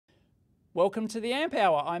Welcome to the Amp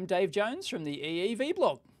Hour. I'm Dave Jones from the EEV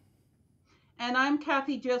blog. And I'm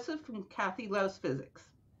Kathy Joseph from Kathy Loves Physics.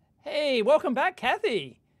 Hey, welcome back,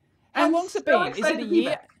 Kathy. How long's it been? Is it a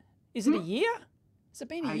year? Is it a year? Has it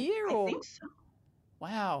been a year? I think so.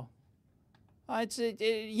 Wow.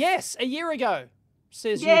 Yes, a year ago,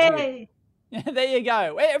 says Yay! YouTube. There you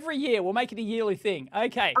go. Every year, we'll make it a yearly thing.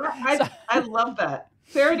 Okay. I love that.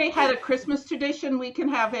 Faraday had a Christmas tradition. We can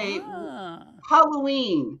have a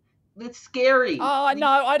Halloween. It's scary. Oh, no,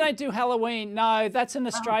 I don't do Halloween. No, that's an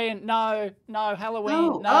Australian. No,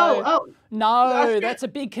 Halloween. No, that's a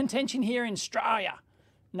big contention here in Australia.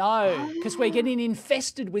 No, because we're getting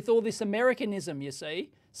infested with all this Americanism, you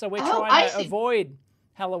see. So we're trying to avoid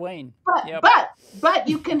Halloween. But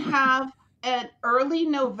you can have an early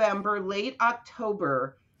November, late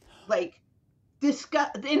October,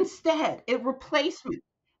 instead, a replacement.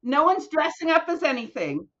 No one's dressing up as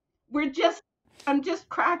anything. I'm just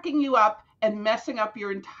cracking you up and messing up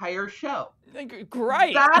your entire show.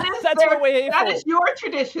 Great. That's what we're here for. That is your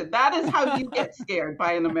tradition. That is how you get scared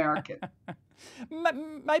by an American.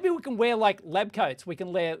 Maybe we can wear like lab coats. We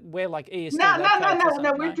can wear like EST lab coats.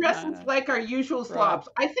 No. We're dressed like our usual slobs.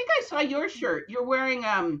 Right. I think I saw your shirt. You're wearing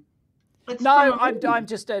it's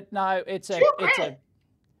a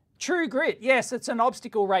True Grit. Yes, it's an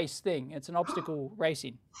obstacle race thing. It's an obstacle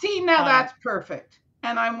racing. See, now that's perfect.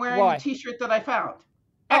 And I'm wearing a T-shirt that I found.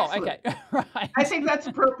 Excellent. Oh, okay. Right. I think that's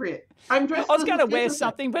appropriate. I'm dressed. I was going to wear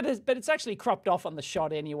something, but it's actually cropped off on the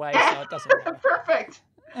shot anyway, so it doesn't matter. Perfect.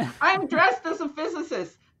 I'm dressed as a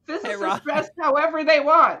physicist. Physicists dress however they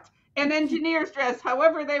want, and engineers dress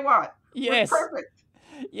however they want. Yes. We're perfect.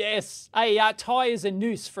 Yes. A tie is a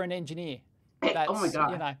noose for an engineer. Oh my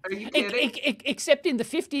God! Are you kidding? Except in the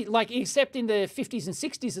 50s, except in the 50s and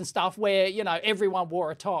 60s and stuff, where everyone wore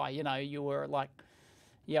a tie. You were like,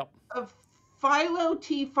 yep. Philo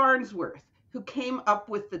T. Farnsworth, who came up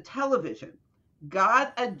with the television,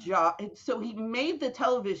 got a job. So he made the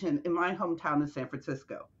television in my hometown of San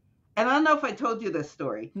Francisco. And I don't know if I told you this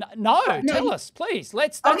story. No, tell us, please.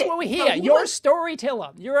 That's what we're here. You're a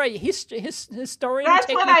storyteller. You're a historian,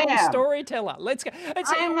 technical storyteller. Let's go. We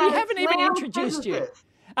haven't even introduced you.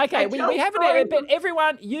 Okay, we haven't. But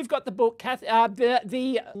everyone, you've got the book,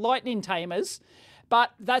 the Lightning Tamers.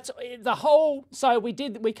 But that's the whole. So we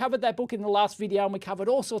covered that book in the last video, and we covered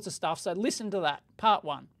all sorts of stuff. So listen to that, part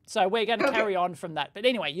 1. So we're going to carry on from that. But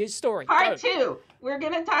anyway, your story. Part 2. We're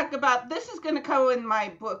going to talk about. This is going to go in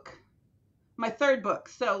my book, my 3rd book.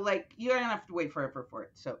 So you don't have to wait forever for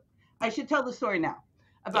it. So I should tell the story now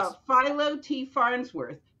about Philo T.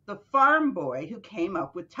 Farnsworth, the farm boy who came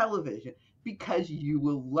up with television, because you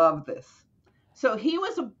will love this. So he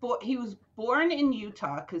was born in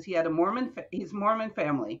Utah because he had his Mormon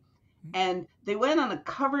family, and they went on a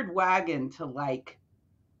covered wagon to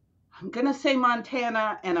I'm gonna say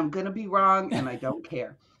Montana, and I'm gonna be wrong, and I don't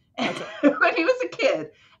care. But he was a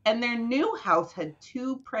kid, and their new house had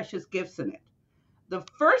 2 precious gifts in it. The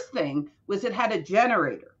first thing was it had a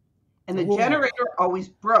generator, and the generator always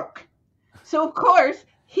broke. So of course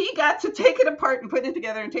he got to take it apart and put it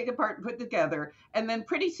together and take it apart and put it together. And then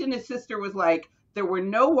pretty soon his sister was like, there were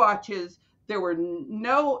no watches. There were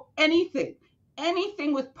no anything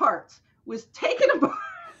with parts was taken apart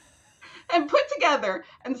and put together.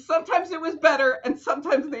 And sometimes it was better. And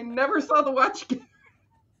sometimes they never saw the watch again.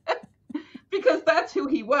 Because that's who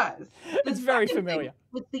he was. It's very familiar.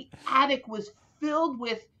 The attic was filled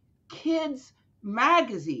with kids'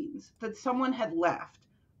 magazines that someone had left.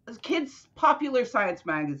 Kids' popular science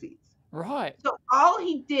magazines. Right. So all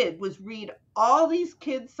he did was read all these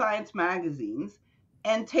kids' science magazines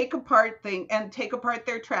and take apart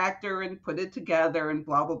their tractor and put it together and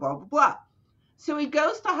blah, blah, blah, blah, blah. So he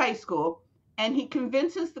goes to high school and he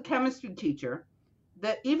convinces the chemistry teacher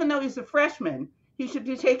that even though he's a freshman, he should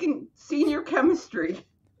be taking senior chemistry,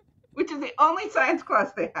 which is the only science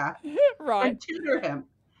class they have, right, and tutor him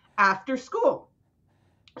after school.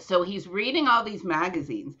 So he's reading all these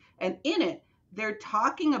magazines, and in it, they're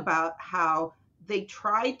talking about how they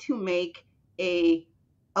try to make a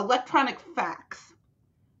electronic fax.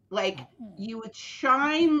 You would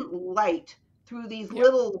shine light through these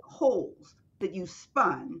little holes that you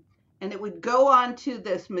spun, and it would go onto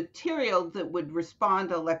this material that would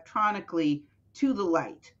respond electronically to the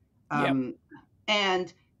light.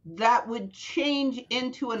 And that would change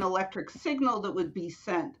into an electric signal that would be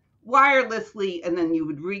sent wirelessly, and then you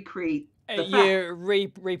would recreate the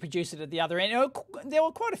fact. Reproduce it at the other end. There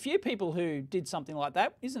were quite a few people who did something like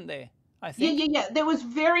that, isn't there? I think. Yeah. That was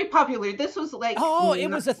very popular. This was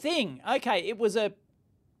it was a thing. Okay,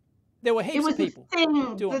 there were heaps of people. It was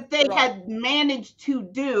a thing that they had managed to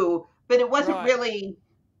do, but it wasn't really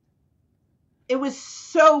it was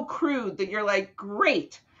so crude that you're like,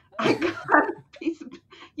 great, I got a piece of,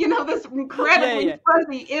 this incredibly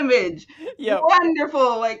fuzzy image. Yep.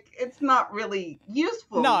 Wonderful. Like, it's not really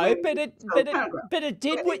useful. No, but it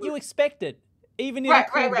did what you expected, even in a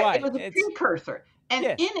crude way. It was a precursor. And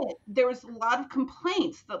in it, there was a lot of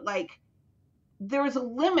complaints that, like, there was a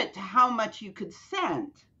limit to how much you could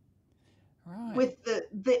send. Right. With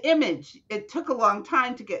the image. It took a long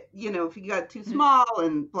time to get, if you got too small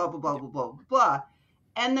and blah, blah, blah, blah, blah, blah.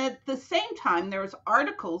 And at the same time, there was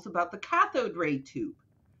articles about the cathode ray tube.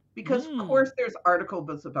 Because, of course, there's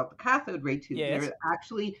articles about the cathode ray tube. Yes. There's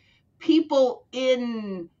actually people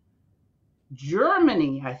in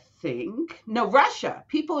Germany, I think. No, Russia.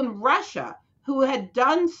 People in Russia who had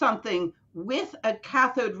done something with a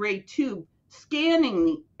cathode ray tube,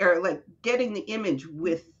 scanning getting the image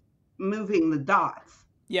with moving the dots.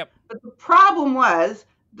 Yep. But the problem was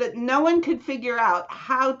that no one could figure out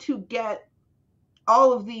how to get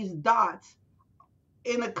all of these dots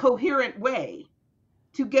in a coherent way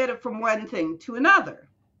to get it from one thing to another.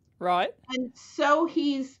 Right. And so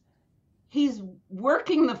he's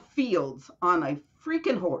working the fields on a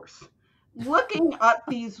freaking horse, looking at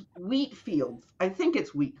these wheat fields. I think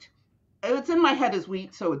it's wheat. It's in my head as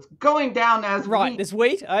wheat, so it's going down as wheat. Right, there's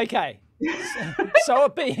wheat? Okay.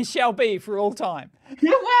 So it shall be for all time.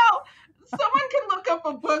 Well, someone can look up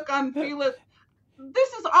a book on Philo.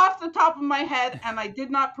 This is off the top of my head, and I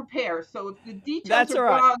did not prepare. So if the details are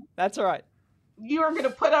wrong, that's all right. You are going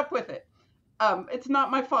to put up with it. It's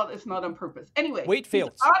not my fault. It's not on purpose. Anyway, wheat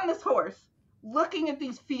fields. He's on this horse, looking at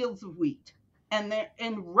these fields of wheat, and they're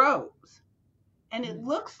in rows. And it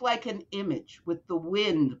looks like an image with the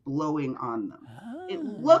wind blowing on them. Oh. It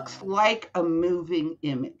looks like a moving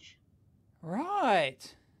image.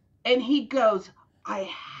 Right. And he goes, I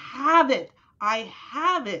have it. I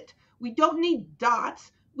have it. We don't need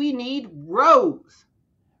dots. We need rows.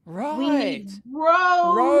 Right. We need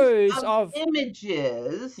rows of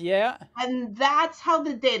images. Yeah. And that's how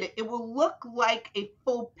the data, it will look like a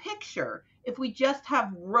full picture if we just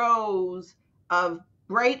have rows of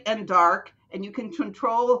bright and dark, and you can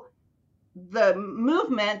control the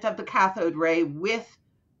movement of the cathode ray with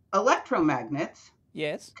electromagnets.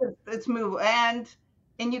 Yes. It's move, and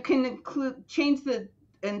you can change the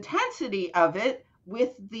intensity of it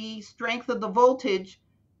with the strength of the voltage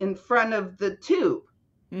in front of the tube.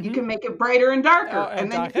 Mm-hmm. You can make it brighter and darker, and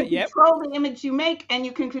then you can control the image you make, and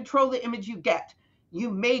you can control the image you get. You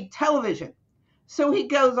made television. So he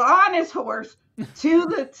goes on his horse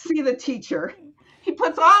to see the teacher. He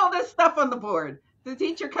puts all this stuff on the board. The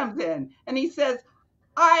teacher comes in and he says,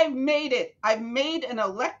 I've made it. I've made an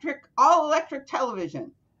all electric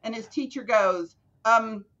television. And his teacher goes,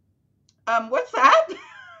 what's that?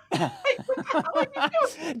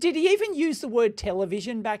 Did he even use the word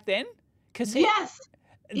television back then? Yes.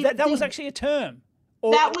 That was actually a term.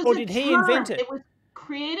 Or did he invent it? It was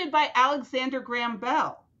created by Alexander Graham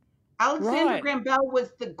Bell. Alexander Graham Bell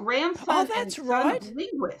was the grandson and son of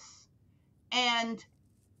linguists. And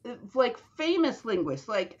like famous linguists,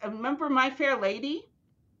 like remember My Fair Lady?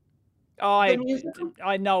 Oh, I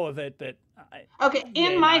know of it, but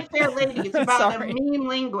My Fair Lady, it's about a mean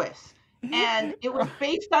linguist, and it was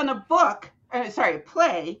based on a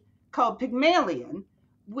play called Pygmalion,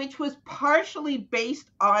 which was partially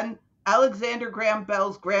based on Alexander Graham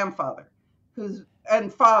Bell's grandfather,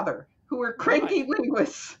 father, who were cranky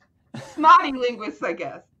linguists, snotty linguists, I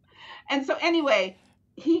guess. And so anyway,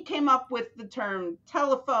 he came up with the term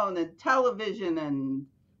telephone and television and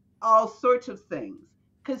all sorts of things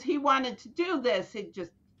because he wanted to do this.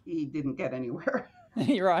 He didn't get anywhere.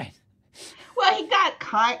 You're right. Well,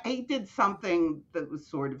 he did something that was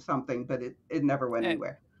sort of something, but it never went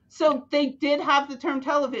anywhere. So they did have the term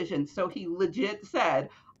television. So he legit said,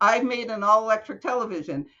 I've made an all electric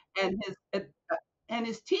television. And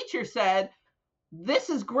his teacher said, this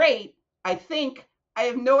is great. I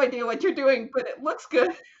have no idea what you're doing, but it looks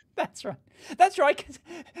good. That's right. That's right.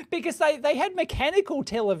 Because they had mechanical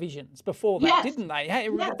televisions before that, didn't they?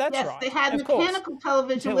 That's right. They had mechanical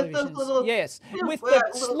television with those little with the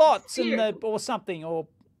slots or something, or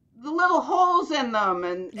the little holes in them,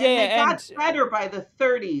 and they got better by the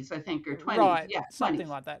 30s, I think, or 20s. Right. Something 20s.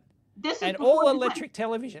 like that. This is all electric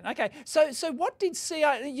television. Okay. So what did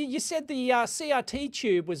you said the CRT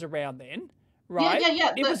tube was around then? Right?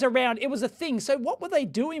 Yeah. It was around. It was a thing. So what were they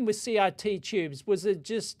doing with CRT tubes? Was it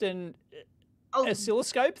just an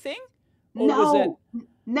oscilloscope thing? Or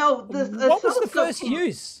no. What was the first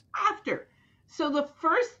use? After. So the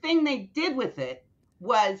first thing they did with it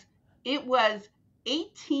was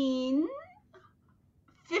 1850s,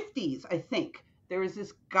 I think. There was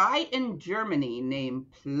this guy in Germany named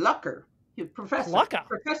Plucker. Professor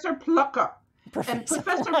Plucker. And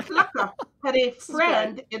Professor Plucker had a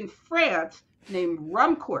friend in France named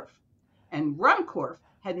Ruhmkorff. And Ruhmkorff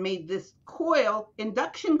had made this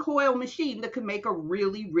induction coil machine that could make a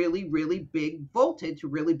really, really, really big voltage, a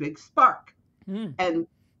really big spark. And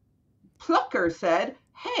Plucker said,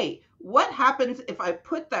 hey, what happens if I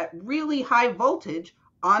put that really high voltage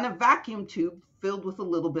on a vacuum tube filled with a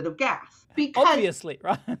little bit of gas? Because, obviously,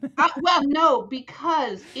 right? Well, no,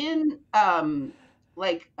 because in the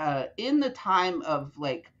time of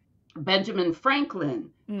like Benjamin Franklin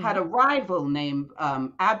had a rival named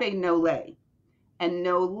Abbe Nollet. And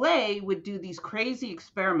Nollet would do these crazy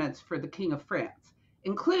experiments for the King of France,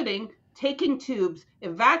 including taking tubes,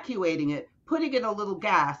 evacuating it, putting in a little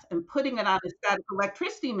gas, and putting it on a static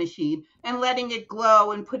electricity machine and letting it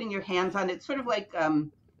glow and putting your hands on it, sort of like,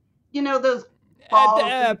 those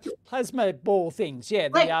balls. Plasma ball things, yeah.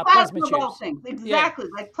 Like plasma ball things, exactly,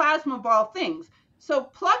 like plasma ball things. So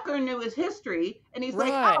Plucker knew his history, and he's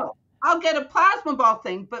like, oh, I'll get a plasma ball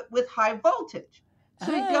thing, but with high voltage.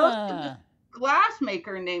 So he goes to this glass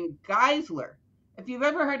maker named Geissler. If you've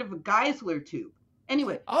ever heard of a Geissler tube.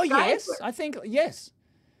 Anyway. Oh, Geissler. Yes. I think, yes.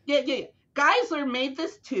 Yeah. Geissler made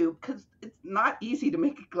this tube because it's not easy to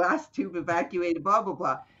make a glass tube evacuated, blah, blah,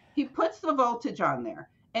 blah. He puts the voltage on there,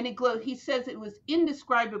 and it glows. He says it was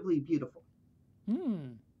indescribably beautiful.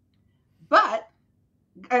 But,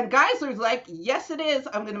 and Geissler's like, yes, it is.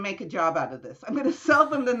 I'm going to make a job out of this. I'm going to sell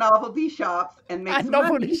them to novelty shops and make some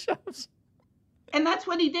money. Shops. And that's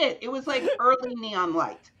what he did. It was like early neon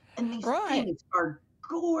light. And these things are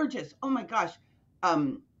gorgeous. Oh my gosh.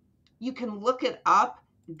 You can look it up,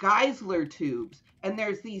 Geissler tubes. And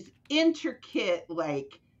there's these intricate,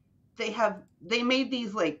 like, they made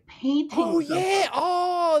these like paintings. Oh yeah.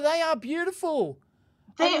 Oh, they are beautiful.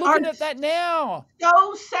 I'm looking at that now.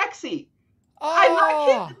 So sexy. Oh. I'm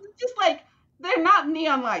not kidding. It's just like, they're not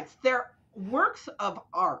neon lights. They're works of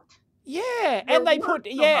art. Yeah, and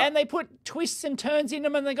they put twists and turns in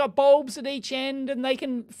them, and they got bulbs at each end, and they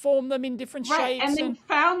can form them in different shapes. And they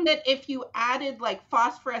found that if you added like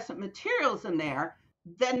phosphorescent materials in there,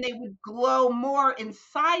 then they would glow more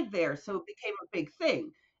inside there, so it became a big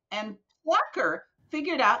thing. And Plucker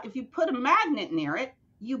figured out if you put a magnet near it,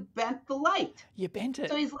 you bent the light. You bent it.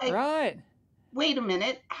 So he's like, wait a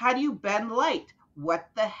minute, how do you bend light? What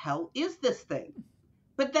the hell is this thing?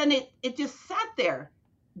 But then it just sat there,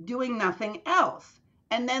 doing nothing else.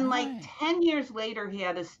 And then like 10 years later, he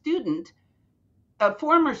had a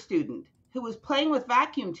former student who was playing with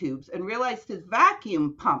vacuum tubes and realized his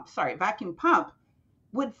vacuum pump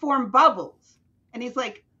would form bubbles. And he's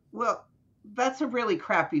like, well, that's a really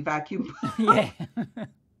crappy vacuum pump. Yeah.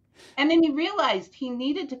 And then he realized he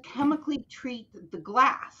needed to chemically treat the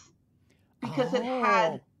glass because it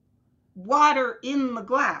had water in the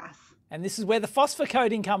glass. And this is where the phosphor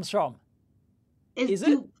coating comes from. Is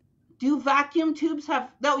it? Do vacuum tubes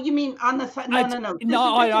have? No, you mean on the side? No.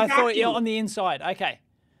 No, I thought on the inside. Okay.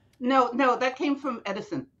 No, that came from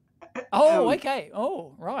Edison. Oh, okay.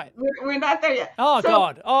 Oh, right. We're not there yet. Oh,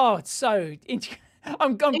 God. Oh, it's so.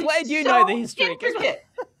 I'm glad you know the history.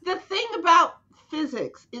 The thing about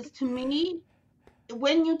physics is, to me,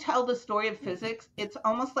 when you tell the story of physics, it's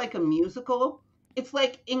almost like a musical. It's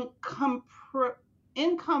like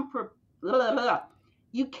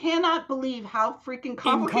you cannot believe how freaking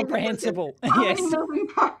complicated incomprehensible. It is. How many moving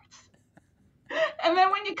parts. And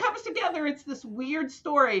then when it comes together, it's this weird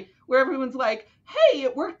story where everyone's like, hey,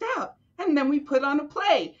 it worked out. And then we put on a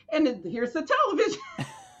play, and here's the television.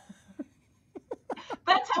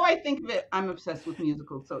 That's how I think of it. I'm obsessed with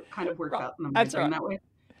musicals, so it kind of works out in that way.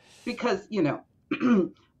 Because,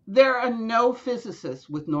 there are no physicists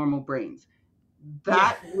with normal brains.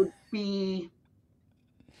 That would be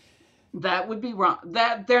wrong.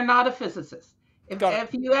 That they're not a physicist.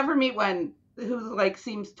 If you ever meet one who like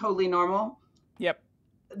seems totally normal,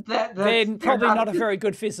 they're probably not a very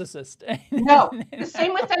good physicist. No, the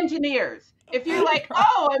same with engineers. If you're like,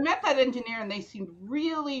 oh, I met that engineer and they seemed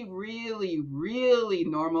really, really, really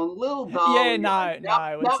normal, little dull. Yeah, no,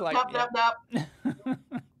 it's like,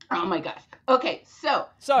 Oh my gosh. Okay, so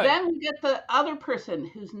then we get the other person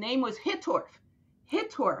whose name was Hittorf.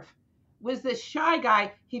 Hittorf was this shy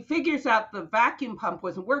guy. He figures out the vacuum pump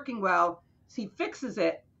wasn't working well, so he fixes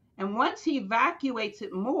it. And once he evacuates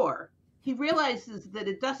it more, he realizes that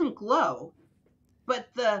it doesn't glow, but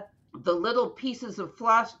the little pieces of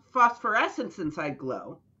phosphorescence inside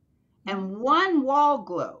glow, and one wall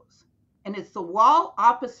glows, and it's the wall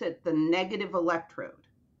opposite the negative electrode.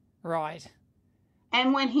 Right.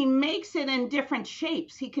 And when he makes it in different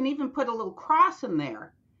shapes, he can even put a little cross in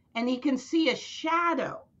there, and he can see a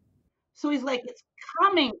shadow. So he's like, it's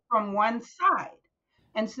coming from one side.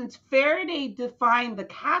 And since Faraday defined the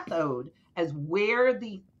cathode as where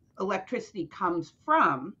the electricity comes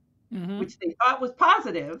from, which they thought was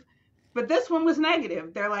positive, but this one was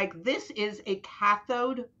negative, they're like, this is a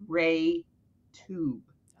cathode ray tube.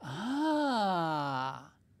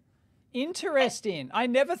 Ah, interesting. I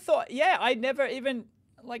never thought, I never even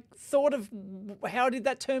thought of how did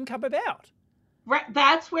that term come about? Right,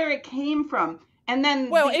 that's where it came from. And then,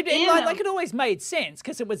 well, it always made sense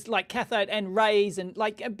because it was like cathode and rays and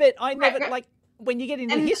but I never when you get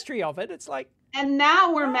into the history of it, it's like. And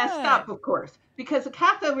now we're messed up, of course, because the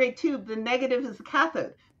cathode ray tube, the negative is the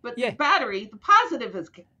cathode, but the battery, the positive is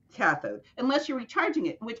cathode, unless you're recharging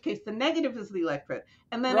it, in which case the negative is the electrode.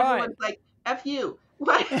 And then everyone's like, F you.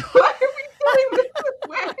 Why are we doing this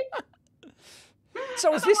way?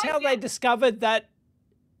 So is this how they discovered that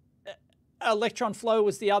electron flow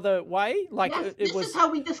was the other way? Yes, this is how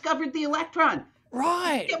we discovered the electron.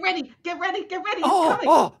 Right. Get ready.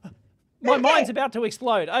 Oh, my mind's about to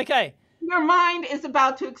explode. Okay. Your mind is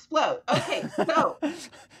about to explode. Okay, so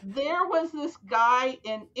there was this guy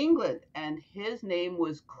in England, and his name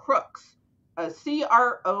was Crookes, Crookes,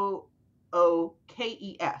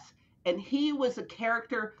 and he was a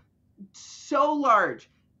character so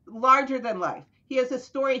larger than life. He has a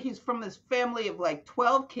story. He's from this family of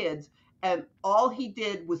 12 kids, and all he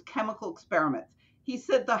did was chemical experiments. He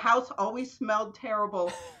said the house always smelled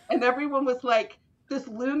terrible, and everyone was like, this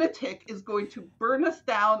lunatic is going to burn us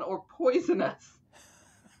down or poison us.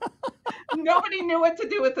 Nobody knew what to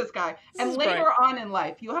do with this guy. And later on in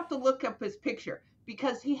life, you have to look up his picture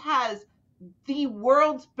because he has the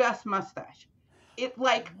world's best mustache.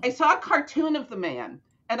 I saw a cartoon of the man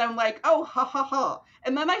and I'm like, oh, ha, ha, ha.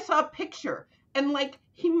 And then I saw a picture and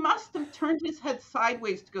he must have turned his head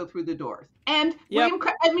sideways to go through the doors. And I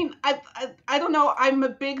don't know. I'm a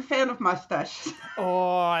big fan of mustaches.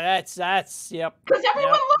 Oh, that's yep. Because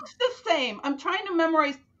everyone looks the same. I'm trying to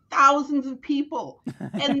memorize thousands of people,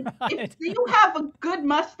 and if you have a good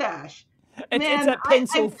mustache, it's a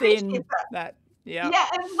pencil thin. That. Yeah,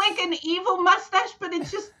 it's like an evil mustache, but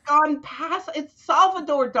it's just gone past. It's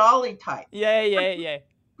Salvador Dali type. Yeah.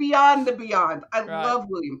 Beyond the beyond. I love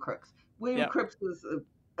William Crookes. William Crookes was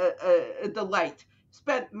a delight.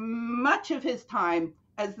 Spent much of his time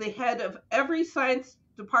as the head of every science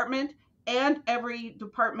department and every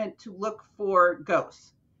department to look for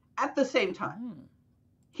ghosts at the same time.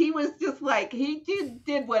 He was just he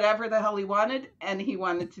did whatever the hell he wanted, and he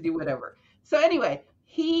wanted to do whatever. So anyway,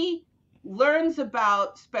 he learns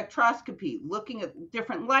about spectroscopy, looking at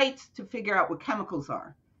different lights to figure out what chemicals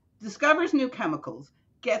are, discovers new chemicals,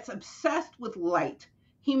 gets obsessed with light.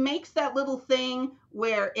 He makes that little thing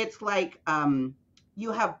where it's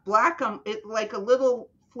you have black it a little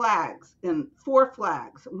flags, and 4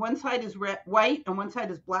 flags. One side is white and one side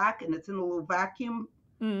is black, and it's in a little vacuum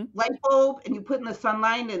light bulb, and you put in the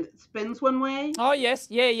sunlight and it spins one way. Oh yes,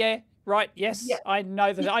 yeah. Right, yes. Yeah. I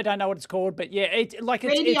know that. I don't know what it's called, but yeah, it's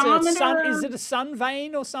a sun. Is it a sun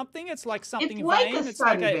vein or something? It's like something it's like vein. It's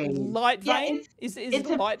like a vein. Light vein. Is it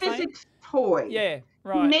a light vein? Physics toy. Yeah,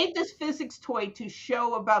 right. He made this physics toy to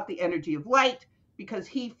show about the energy of light because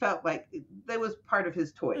he felt like that was part of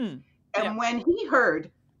his toy. And when he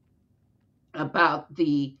heard about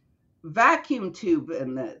the vacuum tube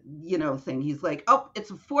and the thing, he's like, oh,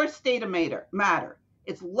 it's a 4th state of matter.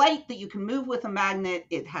 It's light that you can move with a magnet.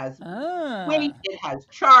 It has weight. It has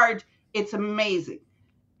charge. It's amazing.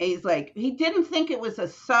 And he's like, he didn't think it was a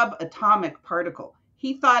subatomic particle.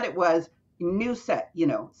 He thought it was new set,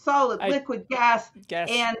 solid, liquid, gas,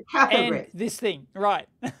 and cathode rays. This thing, right.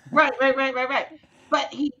 Right.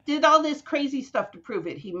 But he did all this crazy stuff to prove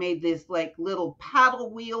it. He made this little paddle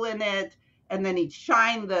wheel in it, and then he'd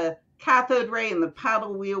shine the cathode ray and the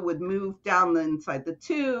paddle wheel would move down inside the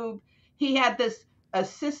tube. He had this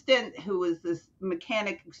assistant who was this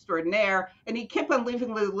mechanic extraordinaire, and he kept on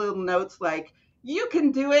leaving little notes like, you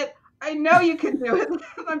can do it. I know you can do it.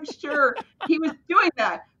 I'm sure he was doing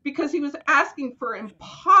that because he was asking for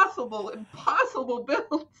impossible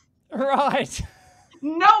builds. Right.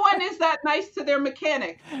 No one is that nice to their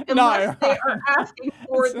mechanic unless they are asking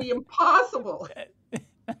for the impossible.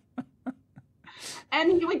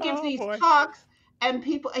 And he would give these talks, and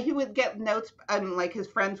he would get notes, and his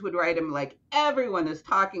friends would write him everyone is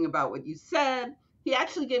talking about what you said. He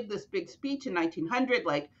actually gave this big speech in 1900,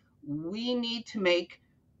 we need to make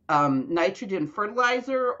nitrogen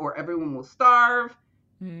fertilizer or everyone will starve.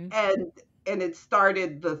 And it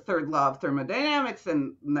started the 3rd law of thermodynamics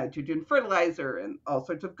and nitrogen fertilizer and all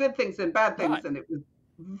sorts of good things and bad things. Right. And it was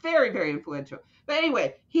very, very influential. But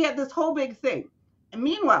anyway, he had this whole big thing. And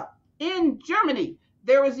meanwhile, in Germany,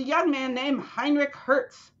 there was a young man named Heinrich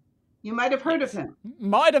Hertz. You might have heard of him.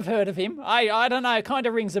 Might have heard of him. I don't know. It kind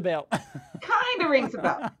of rings a bell. Kind of rings a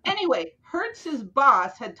bell. Anyway, Hertz's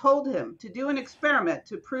boss had told him to do an experiment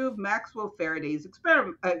to prove Maxwell Faraday's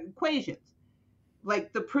equations,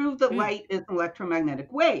 like to prove that light is an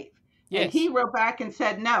electromagnetic wave. Yes. And he wrote back and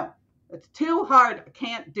said, no, it's too hard. I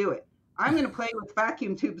can't do it. I'm going to play with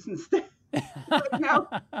vacuum tubes instead. Like, no.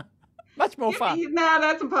 Much more fun. No,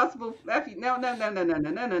 that's impossible.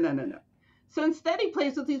 No. So instead he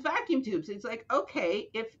plays with these vacuum tubes. He's like, okay,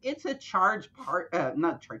 if it's a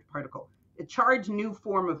a charged new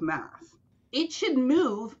form of mass, it should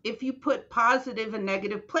move if you put positive and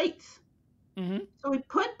negative plates. Mm-hmm. So we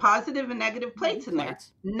put positive and negative plates in there.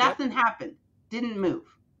 Nothing happened. Didn't move.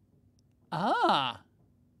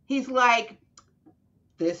 He's like,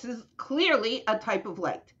 this is clearly a type of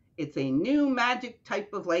light. It's a new magic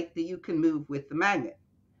type of light that you can move with the magnet.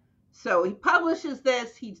 So he publishes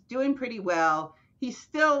this. He's doing pretty well. He's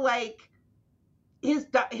still like,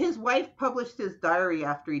 his wife published his diary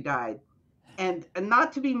after he died. And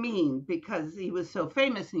not to be mean, because he was so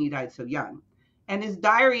famous and he died so young. And his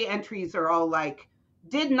diary entries are all like,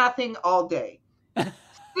 did nothing all day.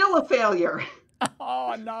 Still a failure.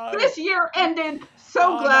 Oh, no. This year ended.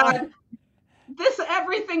 So glad. No.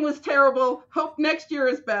 Everything was terrible. Hope next year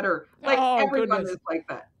is better. Like everyone is like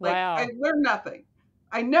that. Like, wow. I learned nothing.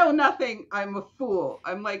 I know nothing. I'm a fool.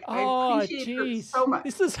 I'm like, I appreciate her so much.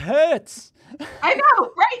 This is Hertz. I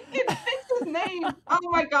know, right? It fits his name. Oh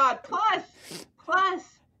my God. Plus,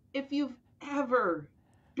 if you've ever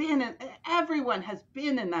been everyone has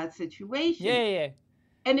been in that situation. Yeah.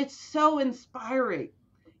 And it's so inspiring.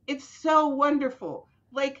 It's so wonderful.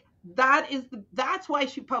 Like, that's why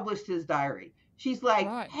she published his diary. She's like,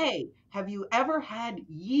 hey, have you ever had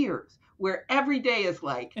years where every day is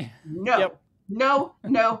like, no. Yep. No.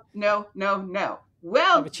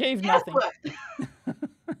 Well, I've achieved nothing. What?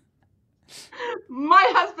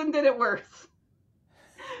 My husband did it worse.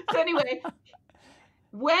 So anyway,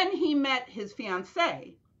 when he met his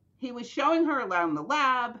fiancée, he was showing her around the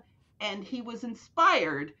lab, and he was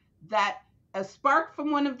inspired that a spark from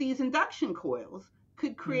one of these induction coils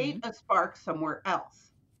could create a spark somewhere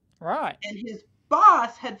else. Right. And his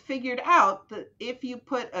boss had figured out that if you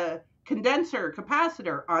put a condenser or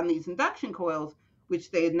capacitor on these induction coils,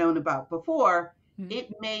 which they had known about before,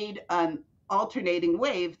 it made an alternating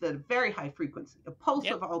wave at a very high frequency, a pulse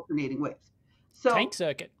of alternating waves. So tank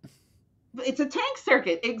circuit. It's a tank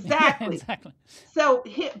circuit, exactly. Exactly. So,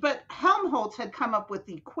 but Helmholtz had come up with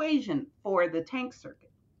the equation for the tank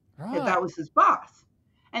circuit. Right. That was his boss.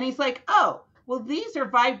 And he's like, oh, well, these are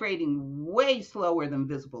vibrating way slower than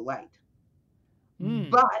visible light.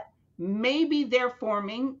 But maybe they're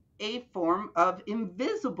forming a form of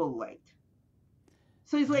invisible light.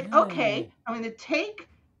 So he's like, okay, I'm going to take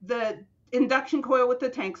the induction coil with the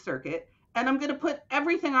tank circuit, and I'm going to put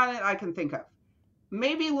everything on it I can think of.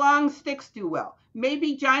 Maybe long sticks do well.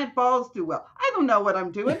 Maybe giant balls do well. I don't know what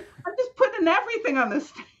I'm doing. I'm just putting everything on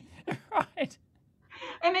this thing. Right.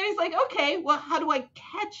 And then he's like, okay, well, how do I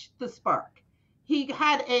catch the spark?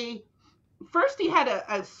 First he had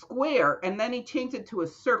a square, and then he changed it to a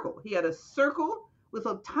circle. He had a circle with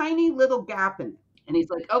a tiny little gap in it. And he's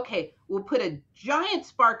like, okay, we'll put a giant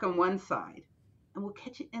spark on one side, and we'll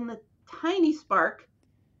catch it in the tiny spark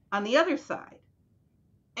on the other side.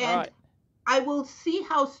 And I will see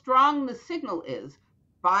how strong the signal is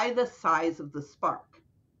by the size of the spark.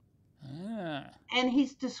 And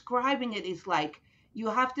he's describing it. He's like, you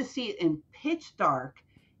have to see it in pitch dark.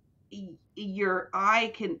 Your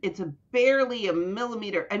eye it's barely a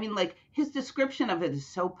millimeter. I mean, like, his description of it is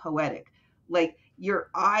so poetic. Like, your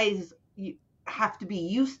eyes have to be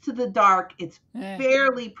used to the dark. It's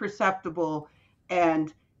barely perceptible.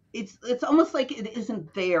 And it's almost like it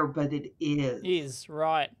isn't there, but it is. It is,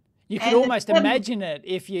 right. You could almost imagine it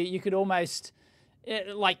if you could almost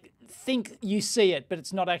like think you see it, but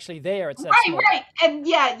it's not actually there. It's that small. Right. And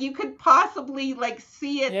yeah, you could possibly like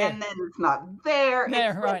see it and then it's not there.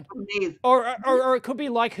 Yeah, it's right. Amazing. Or it could be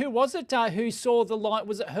like, who was it who saw the line?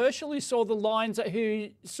 Was it Herschel who saw the lines, who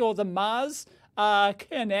saw the Mars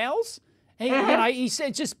canals? He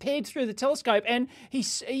said just peered through the telescope, and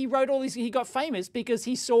he wrote all these. He got famous because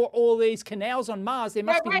he saw all these canals on Mars. There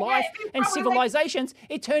must be life and civilizations.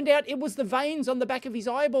 It turned out it was the veins on the back of his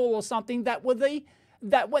eyeball or something that's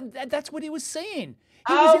what he was seeing.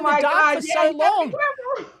 He was in the dark for so long.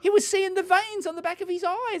 He was seeing the veins on the back of his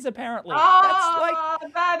eyes, apparently.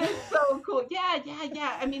 That is so cool. Yeah.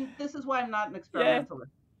 I mean, this is why I'm not an experimentalist.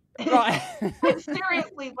 Yeah. Right.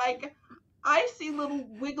 Seriously, like, I see little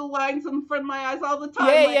wiggle lines in front of my eyes all the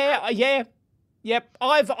time. Yeah. Yep,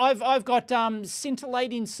 I've got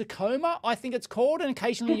scintillating Scotoma, I think it's called, and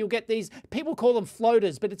occasionally you'll get these. People call them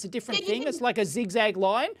floaters, but it's a different thing. It's like a zigzag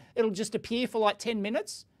line. It'll just appear for like 10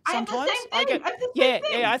 minutes. Sometimes I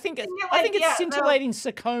think it's scintillating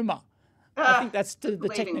Scotoma. I think that's the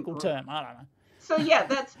technical term. I don't know. So yeah,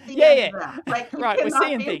 that's the end of that. Like, right, we're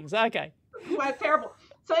seeing things. Okay. Quite terrible.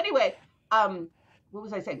 So anyway, what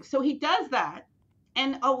was I saying? So he does that,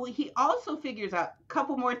 and he also figures out a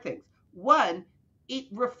couple more things. One, it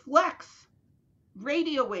reflects.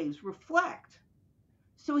 Radio waves reflect.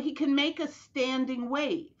 So he can make a standing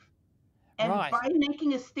wave. And by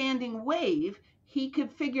making a standing wave, he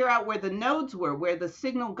could figure out where the nodes were, where the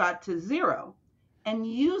signal got to zero, and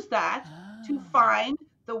use that to find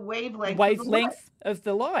the wavelength of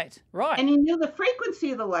the light. Right. And he knew the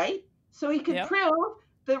frequency of the light, so he could prove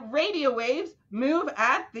that radio waves move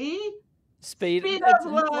at the speed of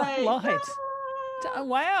light. Oh,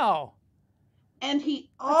 wow. And he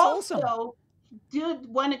also did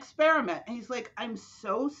one experiment. And he's like, I'm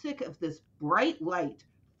so sick of this bright light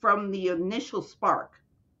from the initial spark.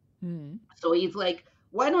 So he's like,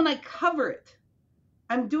 why don't I cover it?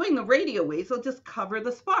 I'm doing the radio waves. I'll just cover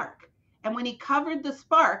the spark. And when he covered the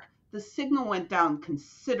spark, the signal went down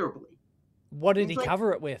considerably. What did he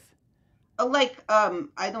cover it with?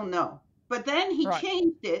 I don't know. But then he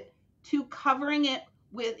changed it to covering it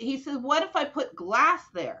with, he said, what if I put glass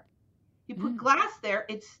there? He put glass there,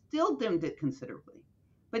 it still dimmed it considerably.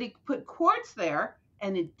 But he put quartz there,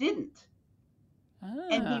 and it didn't.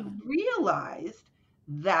 And he realized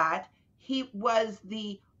that he was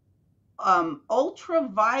the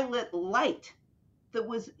ultraviolet light that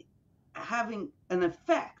was having an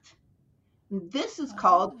effect. This is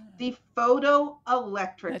called the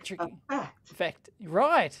photoelectric effect.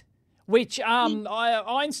 Right. Which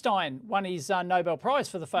Einstein won his Nobel Prize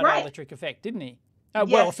for the photoelectric effect, didn't he?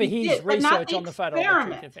 Well, for his research on the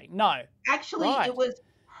photoelectric effect. No. Actually, it was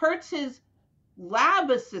Hertz's lab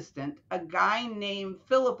assistant, a guy named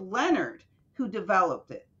Philip Lenard, who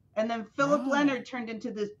developed it. And then Philip Lenard turned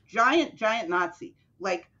into this giant Nazi,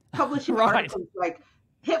 like publishing articles like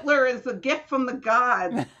Hitler is a gift from the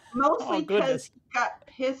gods, mostly because he got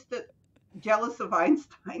pissed at jealous of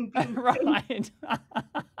Einstein being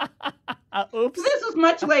Oops. This was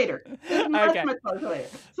much later. This is much later.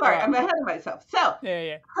 Sorry, I'm ahead of myself. So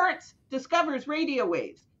Hertz discovers radio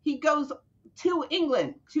waves. He goes to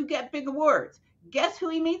England to get big awards. Guess who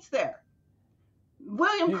he meets there?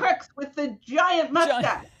 William Crookes with the giant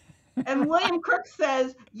mustache. And William Crookes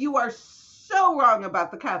says, you are so wrong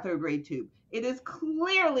about the cathode ray tube. It is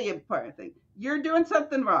clearly a important thing. You're doing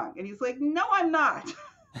something wrong. And he's like, no, I'm not.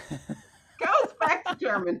 Goes back to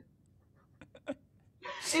German.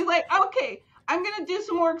 He's like, okay, I'm going to do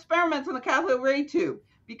some more experiments on the cathode ray tube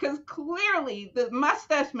because clearly the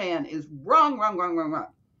mustache man is wrong.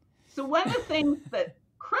 So one of the things that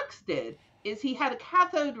Crookes did is he had a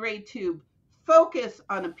cathode ray tube focus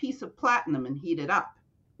on a piece of platinum and heat it up.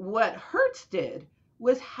 What Hertz did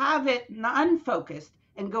was have it unfocused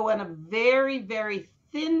and go on a very, very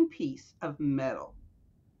thin piece of metal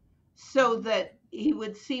so that he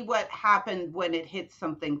would see what happened when it hit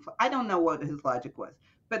something. I don't know what his logic was,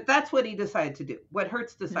 but that's what he decided to do, what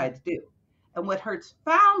Hertz decided to do. And what Hertz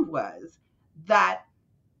found was that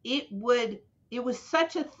it was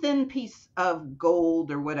such a thin piece of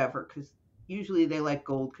gold or whatever, because usually they like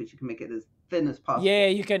gold because you can make it as thin as possible. Yeah,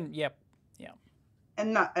 you can. Yep. Yeah.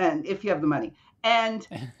 And if you have the money. And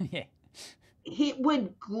he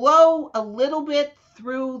would glow a little bit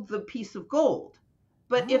through the piece of gold.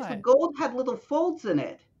 But if the gold had little folds in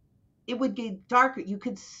it, it would get darker. You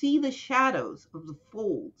could see the shadows of the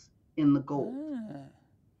folds in the gold.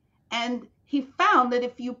 And he found that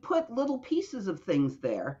if you put little pieces of things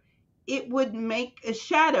there, it would make a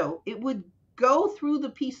shadow. It would go through the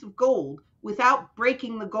piece of gold without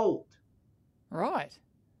breaking the gold. Right.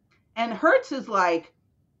 And Hertz is like,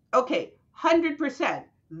 okay, 100%,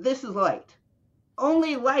 this is light.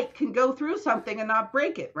 Only light can go through something and not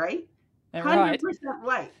break it, right? 100%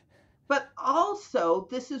 light. But also,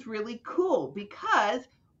 this is really cool because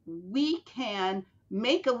we can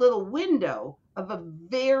make a little window of a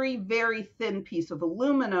very, very thin piece of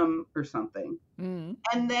aluminum or something, and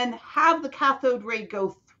then have the cathode ray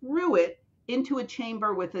go through it into a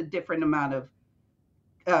chamber with a different amount of,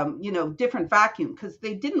 different vacuum, because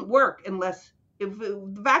they didn't work unless, if the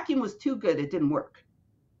vacuum was too good, it didn't work.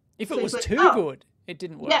 If it was too good, it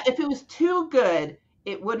didn't work. Yeah, if it was too good,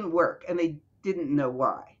 it wouldn't work, and they didn't know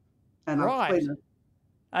why. And right.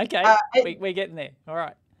 Okay, we're getting there. All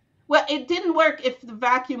right. Well, it didn't work if the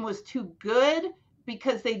vacuum was too good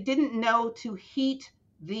because they didn't know to heat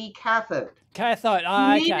the cathode. Cathode.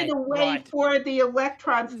 He needed a way for the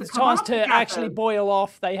electrons to come off the cathode. Actually boil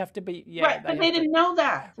off. They have to be, right, but they didn't know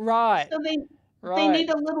that. Right. So they need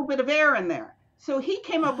a little bit of air in there. So he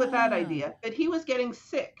came up with that idea, but he was getting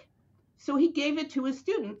sick. So he gave it to his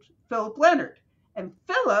student, Philip Lenard. And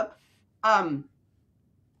Philip,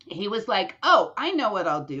 he was like, oh, I know what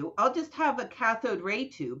I'll do. I'll just have a cathode ray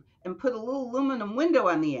tube and put a little aluminum window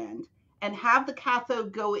on the end and have the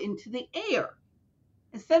cathode go into the air.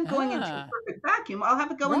 Instead of going into a perfect vacuum, I'll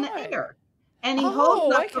have it go in the air. And he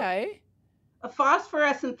holds up a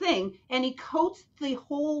phosphorescent thing, and he coats the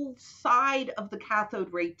whole side of the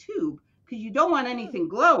cathode ray tube, because you don't want anything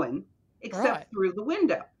glowing except through the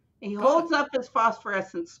window. And he holds up his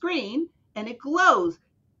phosphorescent screen, and it glows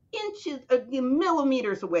inches,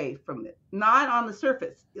 millimeters away from it, not on the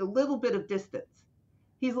surface, a little bit of distance.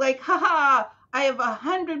 He's like, haha, I have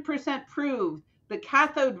 100% proved the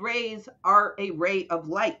cathode rays are a ray of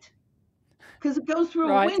light, because it goes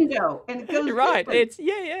through a window and it goes It's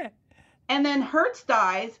And then Hertz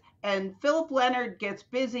dies, and Philip Lenard gets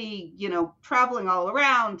busy, traveling all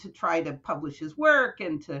around to try to publish his work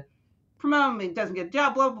and to promote him. He doesn't get a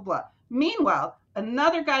job, blah, blah, blah. Meanwhile,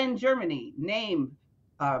 another guy in Germany named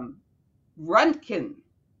Rontgen,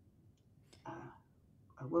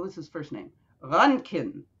 what was his first name?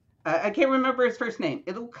 Rontgen. I can't remember his first name.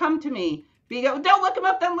 It'll come to me. Don't look him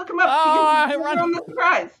up. Don't look him up. You're on the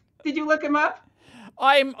surprise. Did you look him up?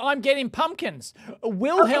 I'm getting pumpkins.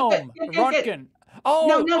 Wilhelm Rontgen. Oh,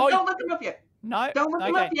 no, don't look him up yet. No, don't look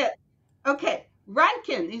him up yet. Okay,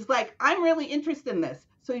 Rontgen. He's like, I'm really interested in this.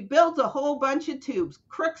 So he builds a whole bunch of tubes,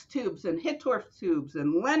 Crookes tubes and Hittorf tubes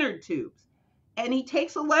and Lenard tubes, and he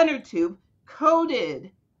takes a Lenard tube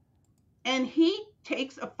coated, and he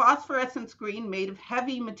takes a phosphorescent screen made of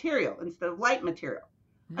heavy material instead of light material.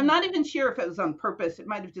 I'm not even sure if it was on purpose. It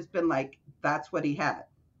might have just been like, that's what he had.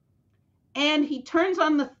 And he turns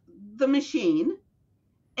on the machine,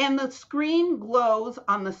 and the screen glows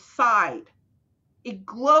on the side. It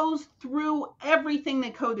glows through everything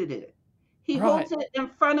they coated it. He holds it in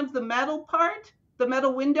front of the metal part, the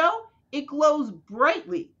metal window. It glows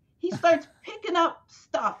brightly. He starts picking up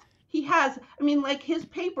stuff. He has, his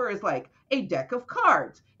paper is like a deck of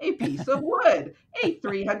cards, a piece of wood, a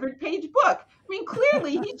 300-page book.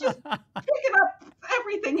 Clearly he's just picking up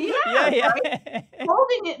everything he has, right?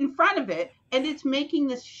 Holding it in front of it, and it's making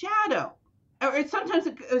this shadow. Or it's sometimes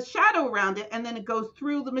a shadow around it, and then it goes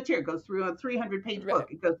through the material. It goes through a 300-page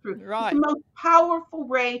book. It goes through. It's the most powerful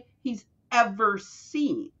ray he's ever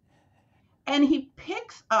seen. And he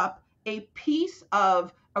picks up a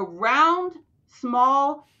round,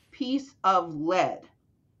 small piece of lead.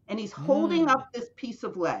 And he's holding up this piece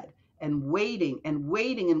of lead and waiting and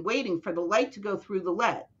waiting and waiting for the light to go through the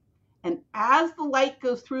lead. And as the light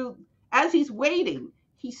goes through, as he's waiting,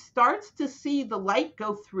 he starts to see the light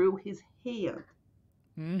go through his hand.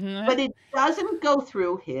 But it doesn't go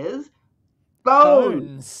through his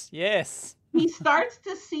bones. Yes. He starts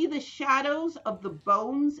to see the shadows of the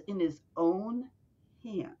bones in his own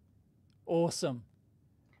hand. Awesome.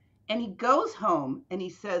 And he goes home and he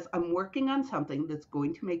says, I'm working on something that's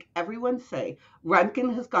going to make everyone say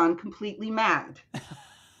Rontgen has gone completely mad.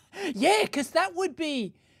 Yeah, because that would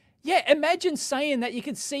be, imagine saying that you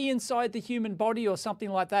could see inside the human body or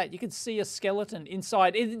something like that. You could see a skeleton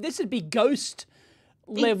inside. This would be ghost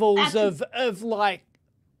levels of like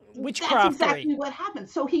witchcraft. That's exactly what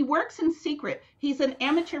happens. So he works in secret. He's an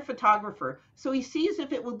amateur photographer. So he sees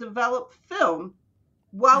if it will develop film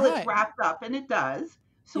while it's wrapped up, and it does.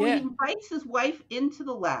 So he invites his wife into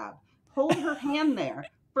the lab, hold her hand there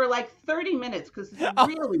for like 30 minutes because it's a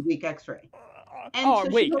really weak x-ray. And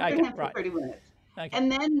she holds her hand for 30 minutes. Okay. And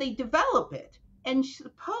then they develop it. And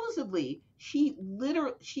supposedly she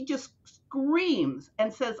just screams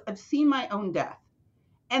and says, I've seen my own death.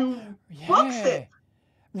 And books it.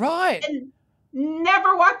 Right. And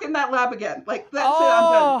never walked in that lab again. Like, that's it,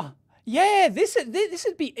 I'm done. Yeah, this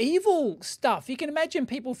would be evil stuff. You can imagine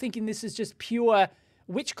people thinking this is just pure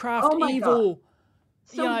witchcraft, evil.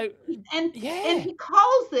 So, and he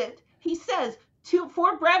calls it, he says,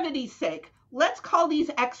 for brevity's sake, let's call these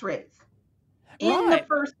x-rays in the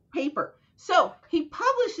first paper. So he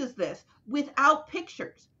publishes this without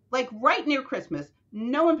pictures, like right near Christmas.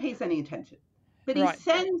 No one pays any attention. But he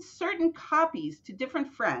sends certain copies to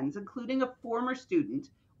different friends, including a former student,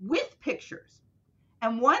 with pictures.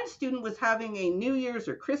 And one student was having a New Year's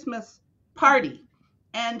or Christmas party.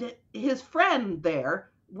 And his friend there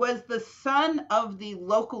was the son of the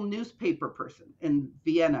local newspaper person in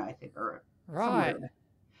Vienna, I think, or somewhere.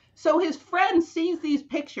 So his friend sees these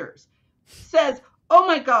pictures, says, oh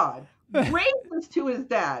my God, races to his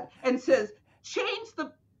dad and says, change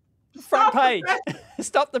the front page.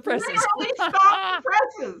 Stop the presses. Literally stop the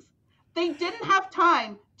presses. They didn't have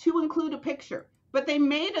time to include a picture, but they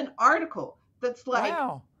made an article that's like,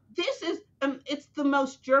 wow. This is, it's the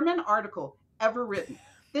most German article ever written.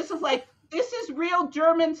 This is like, this is real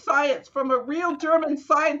German science from a real German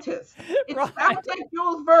scientist. It sounds like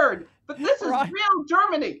Jules Verne, but this is real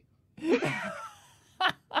Germany.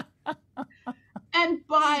 And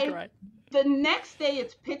by the next day,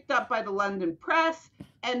 it's picked up by the London press.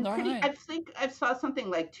 And I think I saw something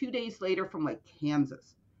like 2 days later from like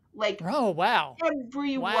Kansas. Like, oh, wow.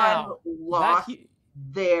 Everyone lost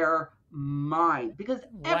their mind because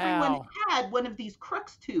everyone had one of these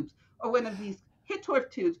Crookes tubes or one of these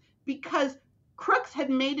Hittorf tubes because Crookes had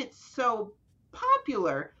made it so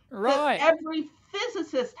popular that every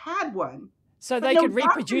physicist had one. So they could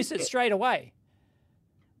reproduce it straight away.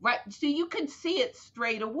 Right. So you could see it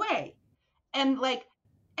straight away. And like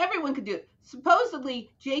everyone could do it.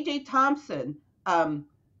 Supposedly, J.J. Thomson,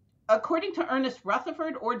 according to Ernest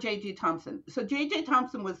Rutherford or J.J. Thomson. So J.J.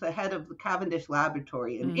 Thomson was the head of the Cavendish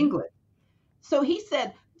Laboratory in England. So he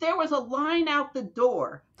said there was a line out the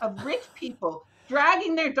door of rich people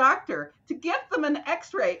dragging their doctor to get them an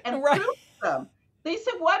X-ray and prove them. They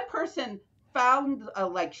said one person found a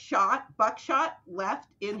buckshot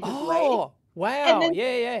left in his leg. Oh, wow. And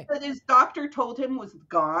then that his doctor told him was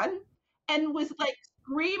gone and was like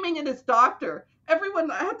screaming at his doctor. Everyone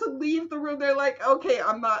had to leave the room. They're like, okay,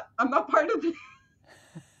 I'm not part of this.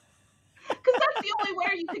 Because that's the only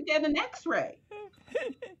way you could get an X-ray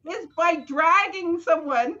is by dragging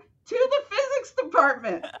someone to the physics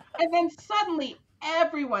department. And then suddenly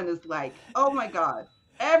everyone is like, oh my God,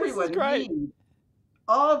 everyone needs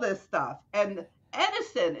all this stuff. And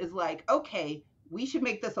Edison is like, okay, we should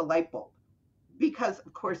make this a light bulb. Because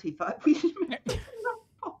of course he thought we should make this a light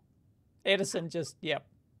bulb. Edison just,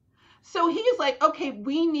 So he's like, okay,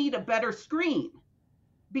 we need a better screen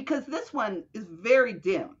because this one is very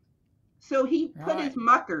dim. So he put his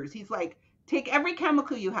muckers, he's like, take every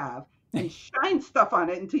chemical you have and shine stuff on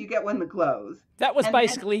it until you get one that glows. That was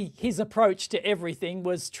basically his approach to everything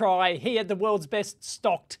was he had the world's best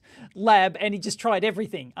stocked lab and he just tried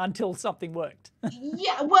everything until something worked.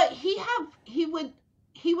 Yeah, well, he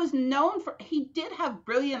was known for, he did have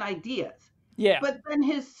brilliant ideas. Yeah. But then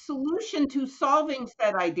his solution to solving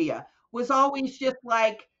said idea was always just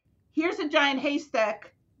like, here's a giant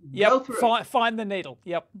haystack, go through it. Find the needle.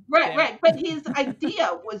 Yep. Right. But his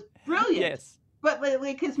idea was brilliant. Yes. But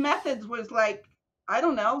like his methods was like, I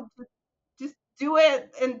don't know, just do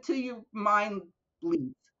it until your mind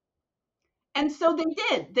bleeds. And so they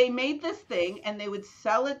did. They made this thing and they would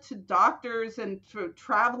sell it to doctors and to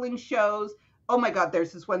traveling shows. Oh my God,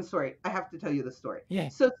 there's this one story. I have to tell you the story. Yeah.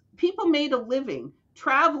 So people made a living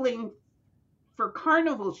traveling for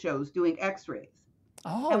carnival shows doing X-rays.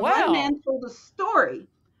 Oh, and wow. one man told a story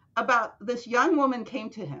about this young woman came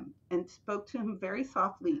to him and spoke to him very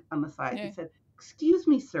softly on the side. He said, excuse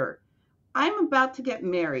me, sir, I'm about to get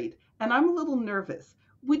married and I'm a little nervous.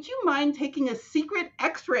 Would you mind taking a secret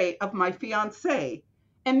X-ray of my fiancé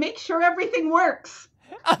and make sure everything works?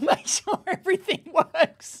 Make sure everything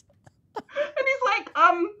works. And he's like,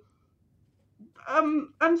 I'm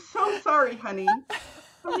so sorry, honey.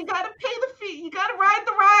 But you gotta pay the fee. You gotta ride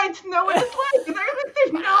the ride to know what it's like.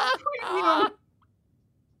 There's no premium.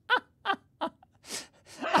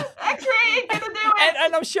 X-ray ain't gonna do it.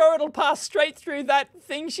 And I'm sure it'll pass straight through that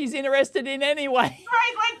thing she's interested in anyway.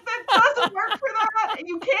 Right, like that doesn't work for that.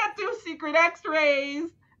 You can't do secret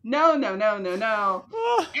X-rays. No.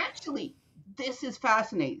 Actually, this is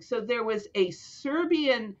fascinating. So there was a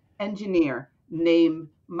Serbian engineer named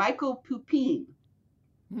Michael Pupin.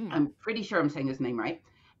 I'm pretty sure I'm saying his name right.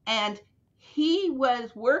 And he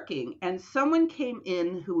was working and someone came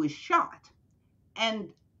in who was shot.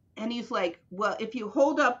 And he's like, well, if you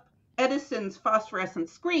hold up Edison's phosphorescent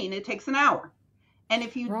screen, it takes an hour. And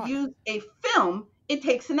if you use a film, it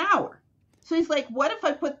takes an hour. So he's like, what if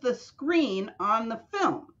I put the screen on the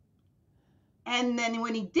film? And then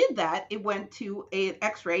when he did that, it went to an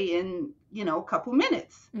X-ray in, a couple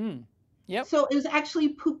minutes. Yep. So it was actually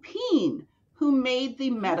Pupin who made the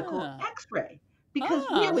medical X-ray. Because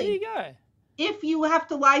really, there you go. If you have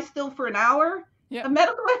to lie still for an hour, a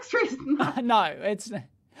medical X-ray is not. No, it's.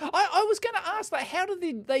 I was going to ask, how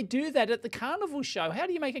do they do that at the carnival show? How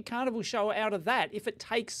do you make a carnival show out of that if it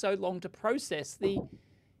takes so long to process the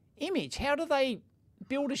image? How do they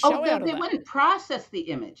build a show out of that? They wouldn't process the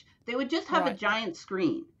image. They would just have a giant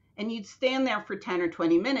screen. And you'd stand there for 10 or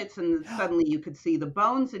 20 minutes and suddenly you could see the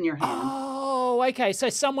bones in your hand. Oh, okay. So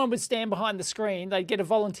someone would stand behind the screen. They'd get a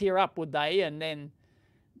volunteer up, would they? And then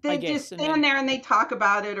they just stand there and they talk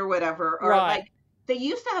about it or whatever. Or like they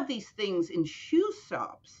used to have these things in shoe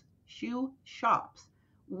shops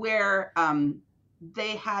where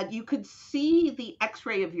you could see the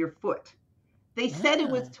x-ray of your foot. They said it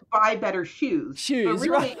was to buy better shoes. But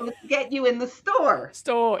really it was to get you in the store.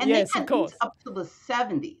 And yes, they had of course. these up to the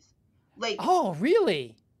 70s. Like, oh,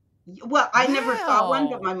 really? Well, I never saw one,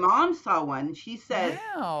 but my mom saw one. She said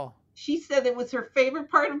it was her favorite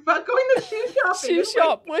part about going to shoe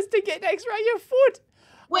shopping. Was to get an x-ray of your foot.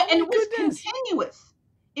 Well, and it was continuous.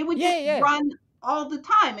 It would just run all the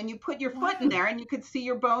time, and you put your foot in there and you could see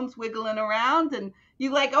your bones wiggling around, and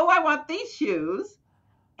you like, oh, I want these shoes.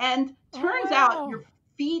 And turns out your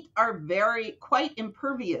feet are quite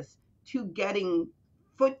impervious to getting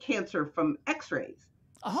foot cancer from x-rays.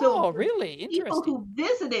 Oh, so really? Interesting. People who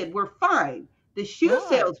visited were fine. The shoe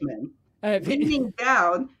salesmen, leaning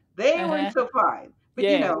down, they weren't so fine. But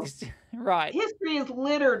you know, history is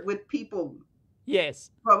littered with people. Yes.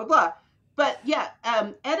 Blah blah blah. But yeah,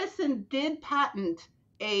 Edison did patent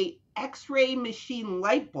a X-ray machine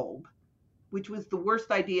light bulb, which was the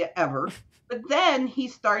worst idea ever. But then he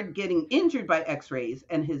started getting injured by X-rays,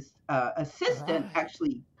 and his assistant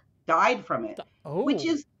actually died from it, which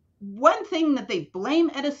is one thing that they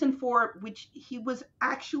blame Edison for, which he was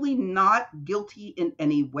actually not guilty in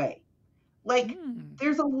any way. Like,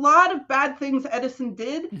 there's a lot of bad things Edison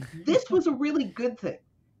did. This was a really good thing.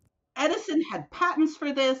 Edison had patents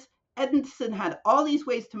for this. Edison had all these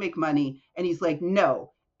ways to make money. And he's like,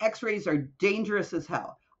 no, X-rays are dangerous as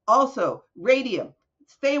hell. Also, radium,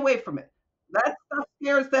 stay away from it. That stuff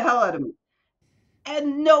scares the hell out of me.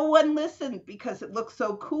 And no one listened because it looks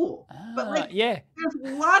so cool. But there's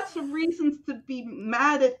lots of reasons to be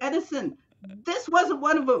mad at Edison. This wasn't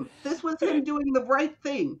one of them. This was him doing the right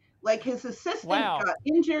thing. Like, his assistant got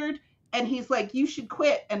injured, and he's like, you should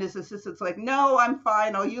quit. And his assistant's like, no, I'm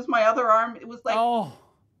fine. I'll use my other arm. It was like,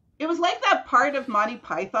 it was like that part of Monty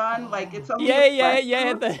Python. Like, it's only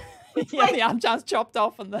the arm just chopped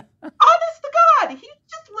off and the honest to God, he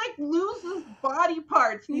just like loses body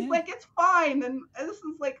parts, and he's like, it's fine. And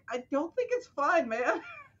Edison's like, I don't think it's fine, man.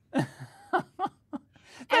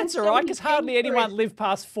 That's all right, because hardly anyone lived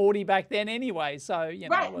past 40 back then anyway. So, you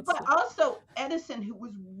know. But also Edison, who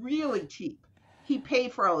was really cheap, he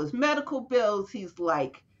paid for all his medical bills. He's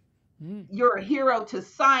like, you're a hero to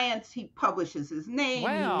science. He publishes his name.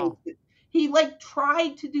 Wow. He like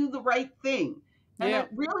tried to do the right thing. And it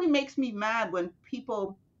really makes me mad when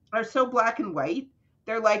people are so black and white.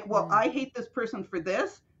 They're like, well, I hate this person for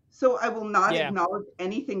this, so I will not acknowledge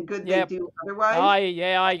anything good they do otherwise.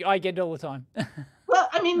 I get it all the time. Well,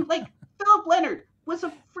 I mean, like, Philip Lenard was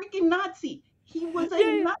a freaking Nazi. He was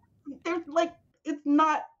a Nazi. There's like, it's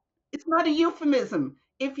not a euphemism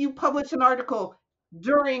if you publish an article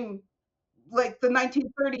during like the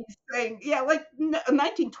 1930s saying, like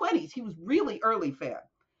 1920s, he was really early fan.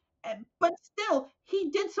 But still, he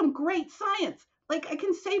did some great science. Like, I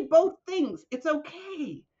can say both things. It's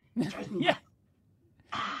okay.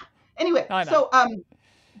 Anyway, so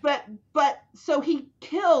so he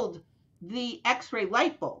killed the X-ray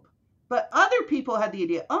light bulb. But other people had the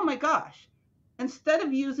idea, oh my gosh, instead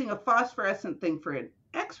of using a phosphorescent thing for an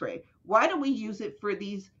X-ray, why don't we use it for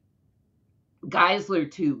these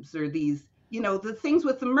Geissler tubes, or these, the things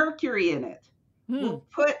with the mercury in it? We'll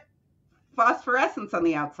put phosphorescence on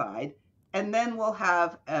the outside, and then we'll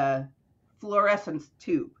have a fluorescence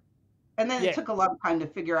tube. And then it took a long time to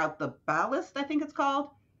figure out the ballast, I think it's called,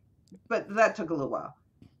 but that took a little while.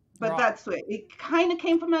 But that's it. Kind of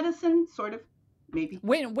came from Edison, sort of, maybe.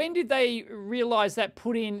 When did they realize that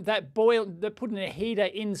putting a heater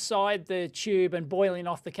inside the tube and boiling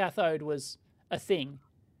off the cathode was a thing?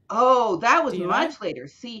 Oh, that was much later.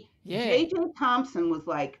 See, J.J. Thomson was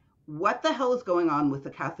like, what the hell is going on with the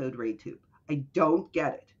cathode ray tube? I don't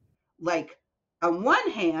get it. Like, on one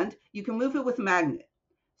hand, you can move it with a magnet.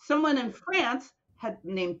 Someone in France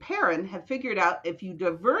named Perrin had figured out if you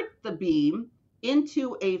divert the beam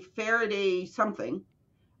into a Faraday something,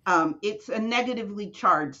 it's a negatively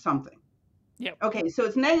charged something. Yep. Okay, so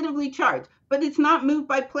it's negatively charged, but it's not moved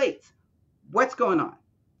by plates. What's going on?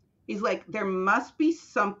 He's like, there must be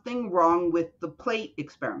something wrong with the plate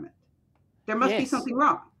experiment. There must be something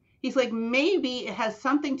wrong. He's like, maybe it has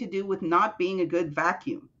something to do with not being a good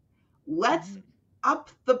vacuum. Let's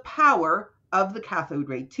up the power of the cathode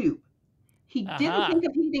ray tube. He didn't think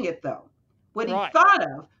of heating it, though. What he thought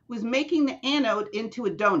of was making the anode into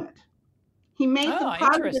a donut. He made the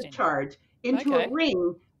positive charge into a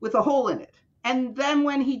ring with a hole in it. And then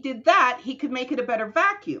when he did that, he could make it a better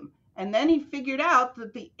vacuum. And then he figured out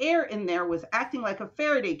that the air in there was acting like a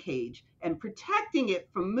Faraday cage and protecting it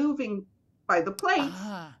from moving by the plates.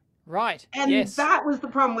 Ah, right. And yes. that was the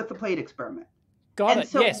problem with the plate experiment. Got it.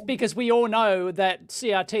 So, yes, because we all know that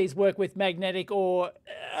CRTs work with magnetic or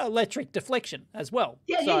electric deflection as well.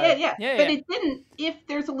 Yeah. But it didn't if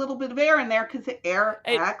there's a little bit of air in there, because the air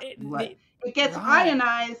acts it gets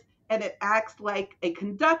ionized, and it acts like a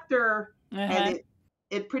conductor, and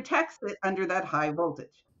it protects it under that high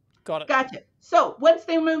voltage. Got it. Gotcha. So once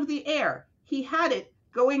they moved the air, he had it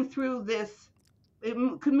going through this. It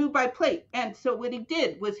could move by plate. And so what he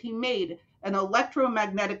did was he made an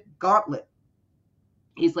electromagnetic gauntlet.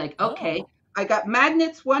 He's like, okay, I got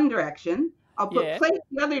magnets one direction. I'll put plates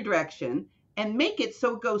the other direction and make it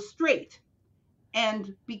so it goes straight.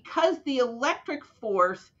 And because the electric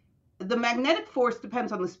force, the magnetic force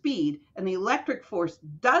depends on the speed, and the electric force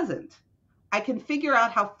doesn't, I can figure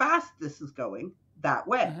out how fast this is going that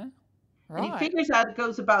way. Right. And he figures out it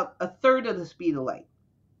goes about a third of the speed of light.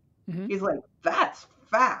 He's like, that's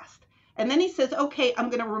fast. And then he says, okay, I'm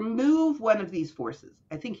going to remove one of these forces.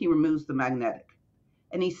 I think he removes the magnetic.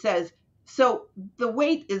 And he says, so the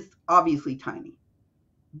weight is obviously tiny,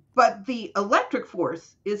 but the electric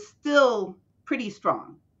force is still pretty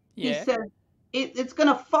strong. Yeah. He says it's going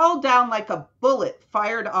to fall down like a bullet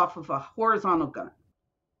fired off of a horizontal gun.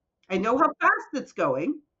 I know how fast it's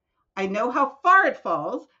going. I know how far it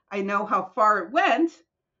falls. I know how far it went.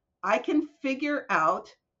 I can figure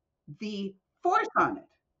out the force on it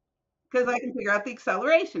because I can figure out the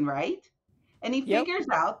acceleration, right? And he figures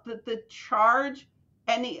out that the charge,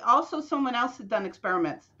 and someone else had done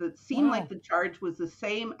experiments that seemed like the charge was the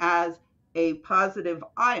same as a positive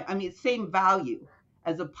ion. I mean, same value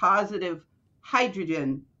as a positive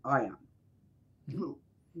hydrogen ion.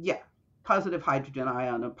 Yeah, positive hydrogen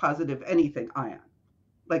ion, a positive anything ion,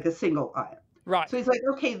 like a single ion. Right. So he's like,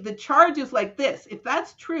 okay, the charge is like this. If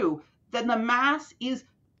that's true, then the mass is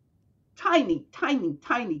tiny, tiny,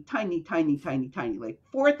 tiny, tiny, tiny, tiny, tiny, like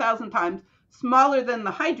 4,000 times smaller than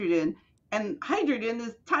the hydrogen. And hydrogen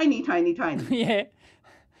is tiny, tiny, tiny. Yeah.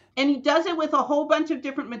 And he does it with a whole bunch of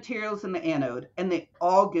different materials in the anode, and they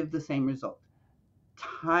all give the same result.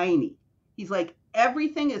 Tiny. He's like,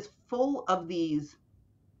 everything is full of these,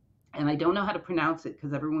 and I don't know how to pronounce it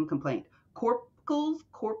because everyone complained. Corpuscle?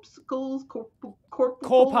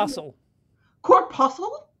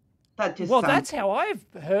 That just sounds... that's how I've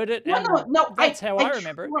heard it. No. That's how I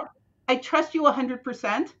remember it. I trust you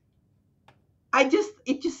 100%.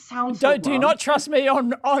 It just sounds so do not trust me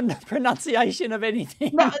on pronunciation of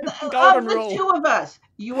anything. No, of the two of us,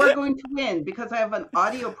 you are going to win because I have an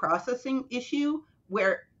audio processing issue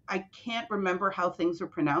where I can't remember how things are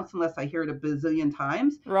pronounced unless I hear it a bazillion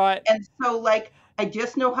times. Right. And so, like, I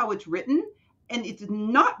just know how it's written, and it's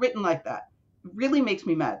not written like that. It really makes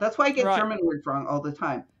me mad. That's why I get German words wrong all the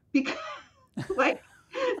time. Because, like,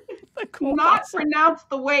 not pronounced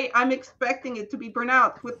the way I'm expecting it to be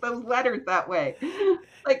pronounced with those letters that way.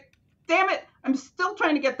 Like, damn it, I'm still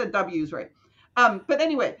trying to get the W's right. But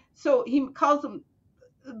anyway, so he calls them,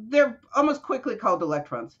 they're almost quickly called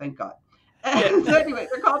electrons, thank God. So anyway,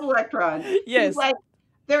 they're called electrons. Yes. He's like,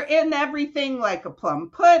 they're in everything like a plum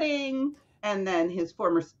pudding, and then his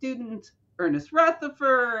former student, Ernest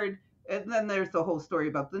Rutherford, and then there's the whole story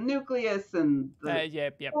about the nucleus and the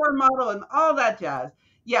Bohr model and all that jazz.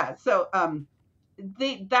 Yeah, so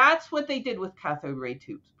that's what they did with cathode ray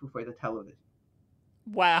tubes before the television.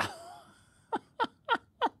 Wow.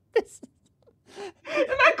 Isn't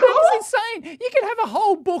that cool? That's insane. You could have a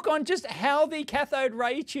whole book on just how the cathode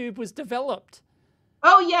ray tube was developed.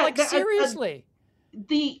 Oh, yeah. Like, seriously.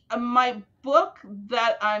 My book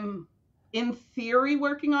that I'm in theory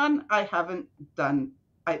working on, I haven't done,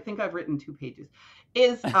 I think I've written 2 pages,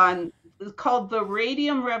 is called The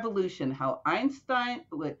Radium Revolution, how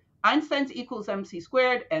Einstein's equals MC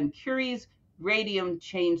squared and Curie's radium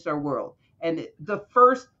changed our world. And the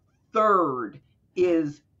first third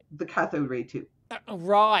is the cathode ray tube.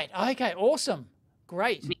 Right. Okay. Awesome.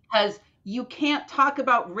 Great. Because you can't talk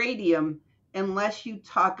about radium unless you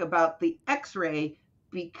talk about the X-ray,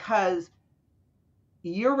 because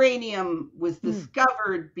uranium was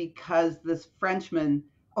discovered because this Frenchman.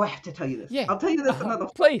 Oh, I have to tell you this. Yeah. I'll tell you this another.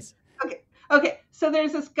 Please. Okay. So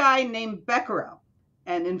there's this guy named Becquerel,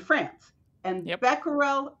 and in France, and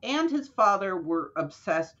Becquerel and his father were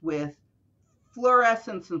obsessed with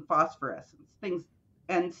fluorescence and phosphorescence things.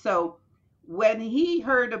 And so when he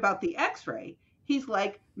heard about the X-ray, he's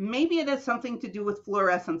like, maybe it has something to do with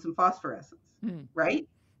fluorescence and phosphorescence, right?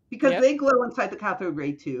 Because they glow inside the cathode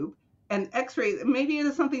ray tube, and X-ray, maybe it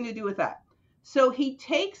has something to do with that. So he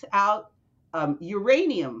takes out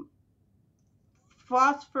uranium,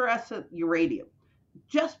 phosphorescent uranium,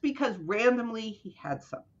 just because randomly he had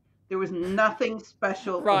some. There was nothing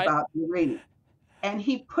special about uranium. And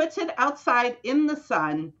he puts it outside in the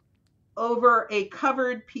sun over a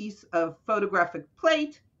covered piece of photographic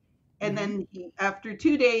plate. And then after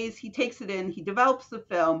 2 days, he takes it in, he develops the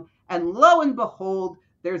film, and lo and behold,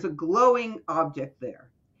 there's a glowing object there.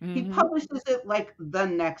 He publishes it like the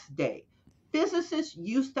next day. Physicists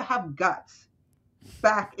used to have guts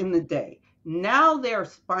back in the day. Now they're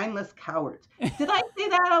spineless cowards. Did I say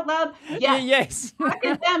that out loud? Yes. Yes.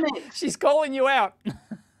 Academics. She's calling you out.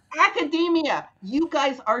 Academia, you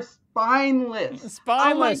guys are spineless.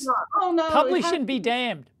 Spineless. Oh, my God. Oh no. Publish and be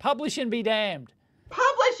damned. Publish and be damned.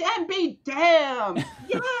 Publish and be damned.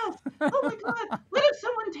 Yes. Oh my God. What if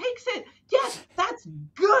someone takes it? Yes, that's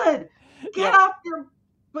good. Get off your,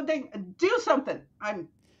 but then do something.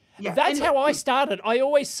 That's how I started. I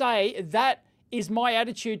always say that is my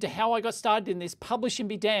attitude to how I got started in this. Publish and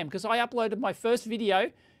be damned. Because I uploaded my first video.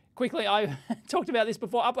 Quickly, I talked about this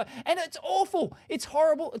before. And it's awful. It's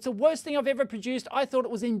horrible. It's the worst thing I've ever produced. I thought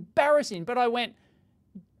it was embarrassing. But I went,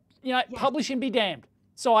 publish and be damned.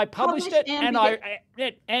 So I published it,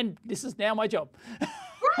 and this is now my job.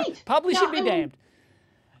 Right. Publish and be damned.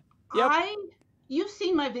 Yep. You've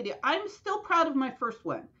seen my video. I'm still proud of my first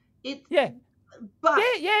one. But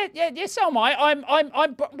so am I.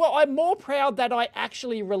 I'm more proud that I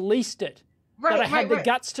actually released it. That I had the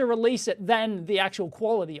guts to release it than the actual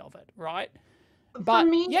quality of it, right? But for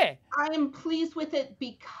me, I am pleased with it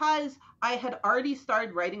because I had already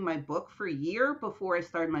started writing my book for a year before I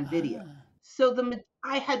started my video. So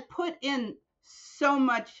I had put in so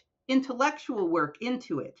much intellectual work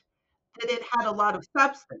into it that it had a lot of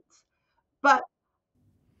substance. But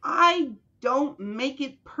I don't make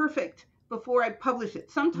it perfect before I publish it.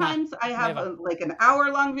 Sometimes I have like an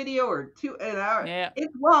hour-long video or an hour. Yeah.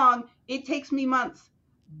 It's long. It takes me months.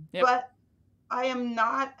 Yep. But I am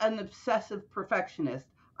not an obsessive perfectionist.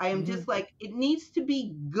 I am just like, it needs to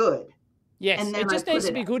be good. Yes, it just needs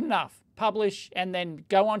to be good enough. Publish and then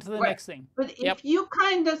go on to the next thing. But if you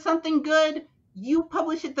kind of something good, you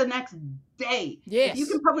publish it the next day. Yes. If you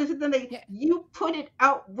can publish it the next day, you put it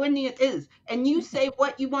out when it is. And you say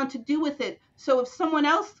what you want to do with it. So if someone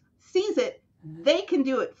else sees it, they can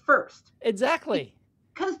do it first. Exactly.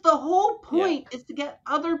 Because the whole point is to get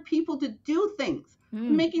other people to do things.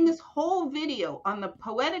 I'm making this whole video on the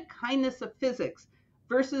poetic kindness of physics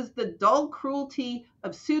versus the dull cruelty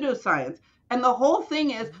of pseudoscience. And the whole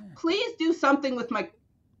thing is, please do something with my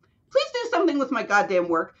goddamn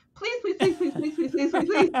work. Please, please, please, please, please, please, please, please,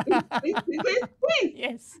 please, please, please, please, please.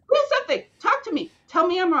 Yes. Do something. Talk to me. Tell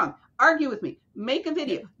me I'm wrong. Argue with me. Make a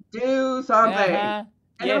video. Do something.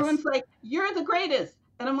 And everyone's like, you're the greatest.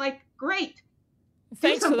 And I'm like, great.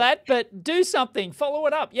 Thanks for that, but do something. Follow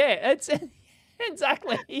it up. Yeah, it's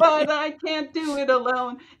exactly. But I can't do it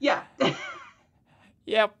alone. Yeah.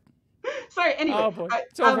 Yep. Sorry, anyway. Oh, boy.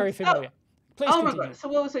 It's all very familiar. Please continue. My God. So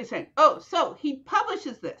what was I saying? Oh, so he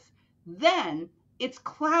publishes this. Then it's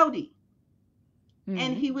cloudy.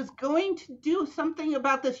 And he was going to do something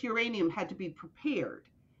about this uranium, had to be prepared.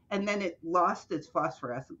 And then it lost its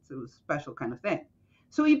phosphorescence. It was a special kind of thing.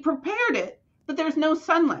 So he prepared it, but there's no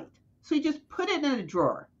sunlight. So he just put it in a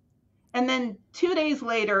drawer. And then 2 days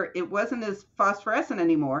later, it wasn't as phosphorescent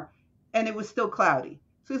anymore, and it was still cloudy.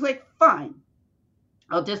 So he's like, fine.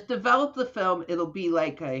 I'll just develop the film. It'll be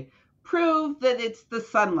like prove that it's the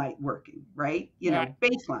sunlight working, right?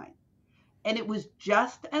 Baseline. And it was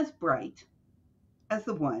just as bright as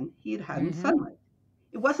the one he had in sunlight.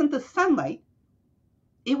 It wasn't the sunlight.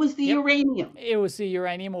 It was the uranium. It was the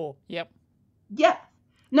uranium ore. Yep. Yeah.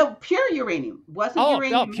 No, pure uranium. Wasn't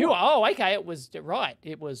uranium. Oh, pure. Oh, okay. It was right.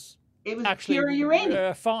 It was actually pure uranium.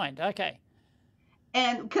 Refined. Okay.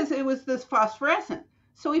 And because it was this phosphorescent.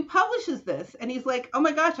 So he publishes this and he's like, oh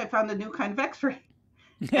my gosh, I found a new kind of X-ray.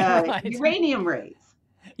 Uranium rays.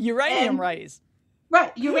 Uranium rays.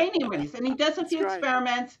 Right, uranium rays. And he does a few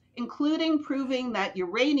experiments, including proving that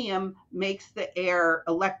uranium makes the air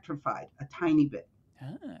electrified a tiny bit.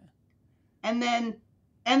 And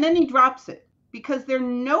then he drops it because they're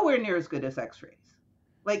nowhere near as good as X-rays.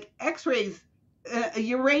 Like X-rays, a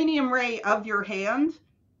uranium ray of your hand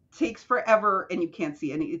takes forever and you can't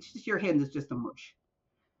see any. It's just your hand is just a mush.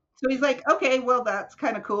 So he's like, okay, well, that's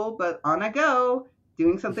kind of cool, but on I go,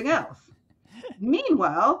 doing something else.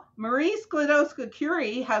 Meanwhile, Marie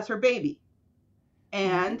Sklodowska-Curie has her baby,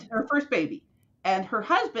 and her first baby, and her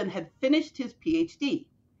husband had finished his PhD.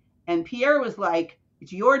 And Pierre was like,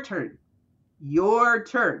 it's your turn. Your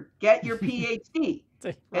turn. Get your PhD.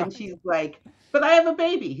 And she's like, but I have a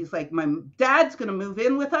baby. He's like, my dad's going to move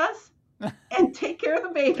in with us and take care of the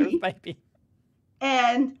baby.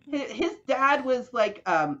 And his dad was like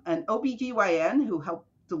an OBGYN who helped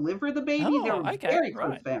deliver the baby. They were very close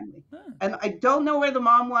right. family. And I don't know where the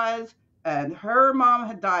mom was. And her mom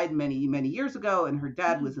had died many, many years ago, and her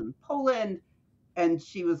dad was in Poland. And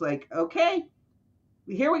she was like, okay,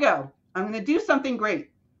 here we go. I'm going to do something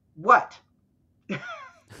great. What?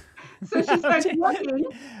 So she starts looking.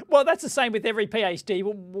 Well, that's the same with every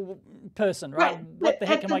PhD person, right? What the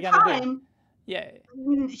heck am I going to do? Yeah.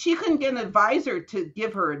 She couldn't get an advisor to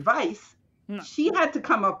give her advice. No. She had to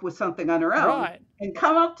come up with something on her own and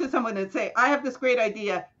come up to someone and say, I have this great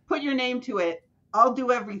idea. Put your name to it. I'll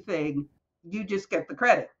do everything. You just get the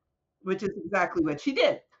credit, which is exactly what she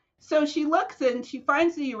did. So she looks and she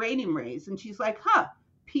finds the uranium rays and she's like,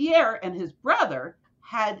 Pierre and his brother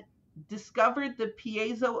had discovered the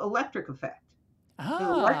piezoelectric effect. The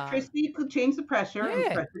electricity could change the pressure and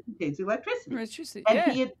pressure could change the electricity.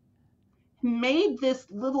 And he had made this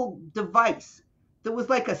little device that was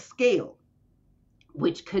like a scale,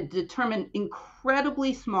 which could determine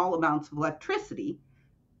incredibly small amounts of electricity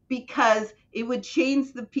because it would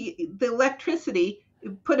change the electricity,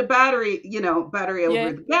 put a battery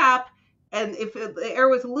over the gap. And if the air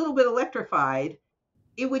was a little bit electrified,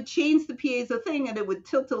 it would change the piezo thing and it would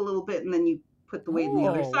tilt it a little bit. And then you put the weight on the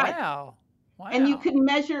other side. Wow. And you could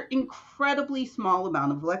measure incredibly small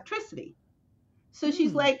amount of electricity. So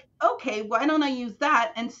she's like, okay, why don't I use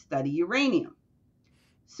that and study uranium?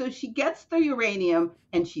 So she gets the uranium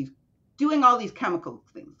and she's doing all these chemical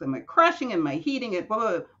things. Am I crushing? Am I heating it? Blah,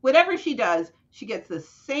 blah, blah. Whatever she does, she gets the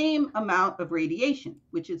same amount of radiation,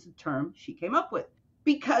 which is a term she came up with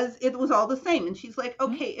because it was all the same. And she's like,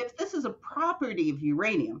 okay, if this is a property of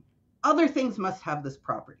uranium, other things must have this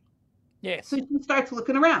property. Yes. So she starts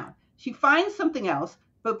looking around. She finds something else,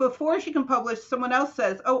 but before she can publish, someone else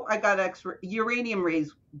says, oh, I got extra uranium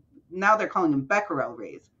rays. Now they're calling them Becquerel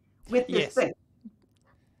rays with this thing.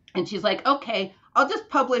 And she's like, okay, I'll just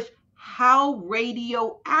publish how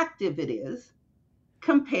radioactive it is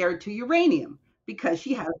compared to uranium because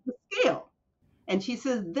she has the scale. And she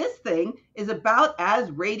says this thing is about as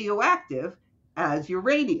radioactive as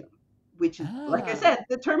uranium, which is, like I said,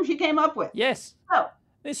 the term she came up with. Yes. So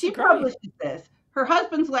she publishes this. Her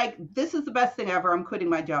husband's like, this is the best thing ever. I'm quitting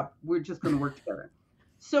my job. We're just going to work together.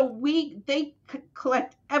 So they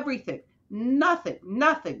collect everything. Nothing,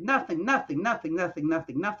 a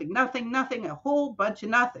whole bunch of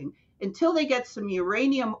nothing until they get some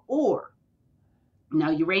uranium ore. Now,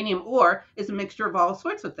 uranium ore is a mixture of all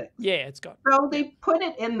sorts of things. Yeah, it's got. So they put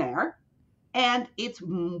it in there, and it's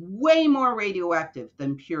way more radioactive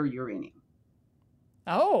than pure uranium.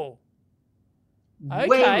 Oh.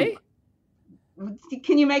 Okay.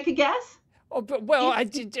 Can you make a guess? Oh, but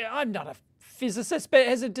I'm not a physicist,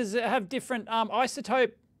 but does it have different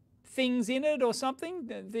isotope things in it or something?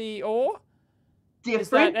 The ore?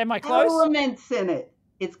 Different am I close? Elements in it.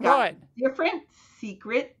 It's got different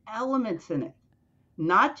secret elements in it.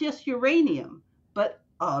 Not just uranium, but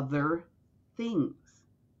other things.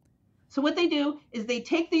 So what they do is they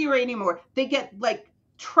take the uranium ore, they get like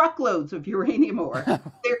truckloads of uranium ore.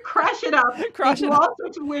 They crush it up, they do all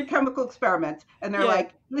sorts of weird chemical experiments, and they're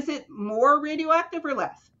like, is it more radioactive or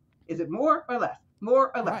less? Is it more or less?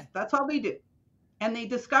 More or less. Right. That's all they do. And they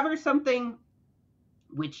discover something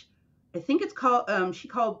which I think it's called, she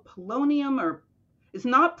called polonium, or it's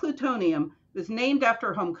not plutonium. It's named after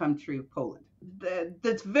her home country of Poland.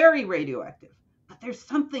 That's very radioactive. But there's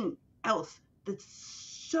something else that's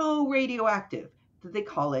so radioactive that they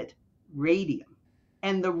call it radium.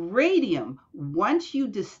 And the radium, once you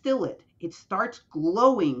distill it, it starts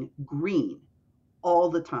glowing green all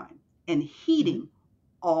the time and heating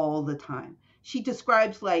all the time. She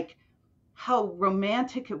describes like how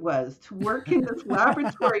romantic it was to work in this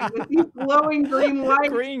laboratory with these glowing green lights.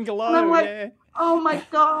 Green glow, and I'm like, oh my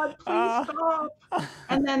God, please stop.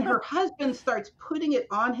 And then her husband starts putting it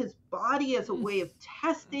on his body as a way of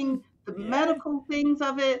testing the medical things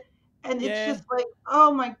of it. And it's just like,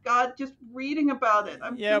 oh my God, just reading about it.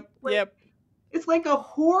 It's like a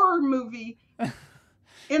horror movie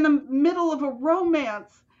in the middle of a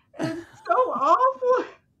romance. And it's so awful.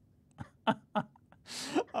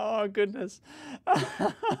 Oh goodness.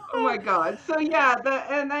 Oh my God. So yeah,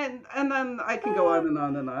 and then I can go on and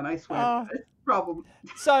on and on. I swear. It's a problem.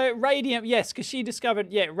 So radium, yes, because she discovered,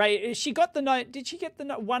 she got did she get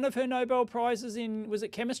one of her Nobel Prizes in, was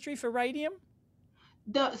it chemistry for radium?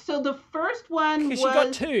 So the first one was... Because she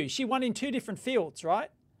got two. She won in two different fields, right?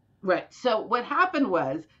 Right. So what happened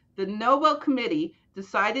was the Nobel Committee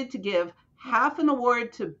decided to give half an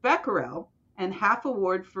award to Becquerel and half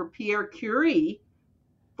award for Pierre Curie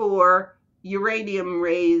for uranium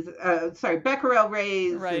rays, Becquerel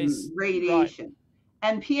rays and radiation. Right.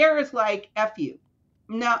 And Pierre is like, F you.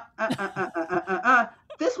 No,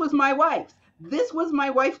 This was my wife's. This was my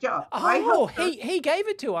wife's job. Oh, he gave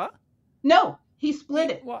it to her? No, he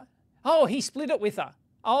split it. What? Oh, he split it with her.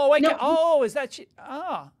 Oh, okay. No, is that she?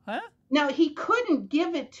 Oh, huh? No, he couldn't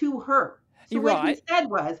give it to her. So what he said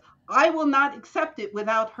was, I will not accept it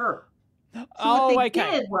without her. So what they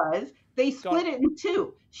did was, they split it in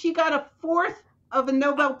two. She got a fourth of a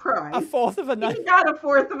Nobel Prize. A fourth of a Nobel Prize. He got a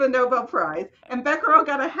fourth of a Nobel Prize, and Becquerel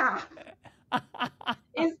got a half.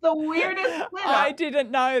 It's the weirdest split up. I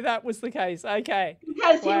didn't know that was the case. Okay.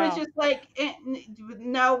 Because he was just like,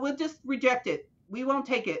 no, we'll just reject it. We won't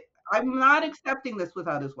take it. I'm not accepting this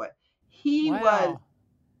without his wife. He was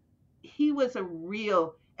a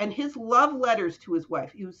real, and his love letters to his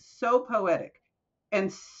wife, he was so poetic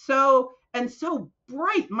and so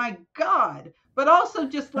bright, my God. But also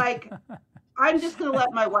just like, I'm just going to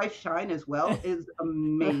let my wife shine as well, is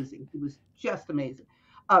amazing. He was just amazing.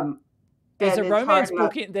 There's a romance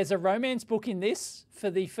book. There's a romance book in this for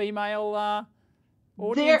the female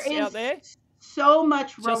audience out there. So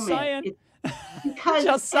much romance. Just saying.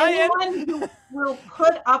 Because anyone who will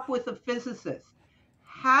put up with a physicist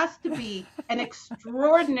has to be an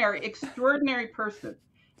extraordinary person.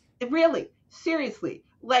 Really, seriously,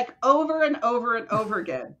 like over and over and over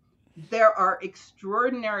again, there are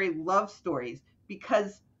extraordinary love stories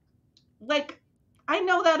because, like, I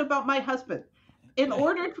know that about my husband. In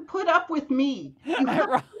order to put up with me, you have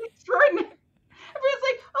to be extraordinary. Everyone's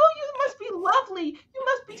like, oh, you must be lovely. You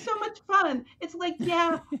must be so much fun. It's like,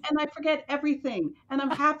 yeah, and I forget everything. And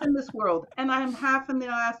I'm half in this world, and I'm half in the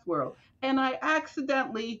last world. And I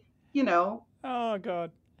accidentally, oh,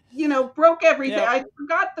 God. Broke everything. Yep. I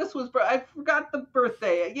forgot I forgot the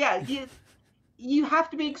birthday. Yeah, you have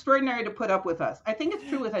to be extraordinary to put up with us. I think it's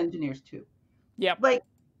true with engineers, too. Yep.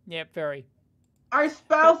 Yep, very. Our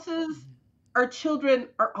spouses... Our children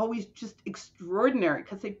are always just extraordinary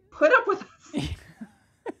because they put up with us.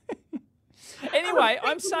 Anyway,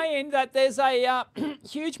 I'm saying that there's a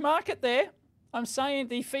huge market there. I'm saying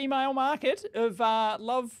the female market of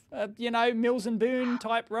love, Mills and Boon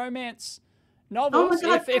type romance novels. Oh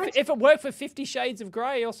God, if it worked for 50 Shades of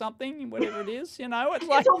Grey or something, whatever it is, it's like...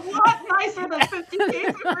 It's a lot nicer than 50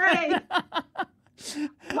 Shades of Grey.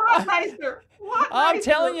 A lot nicer. I'm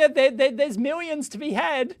telling you, there's millions to be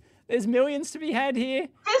had. There's millions to be had here.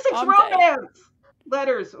 Physics romance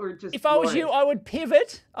letters or just. If I was you, I would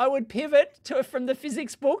pivot. From the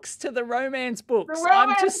physics books to the romance books.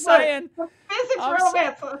 I'm just saying. Physics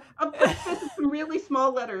romance. I'm putting physics in really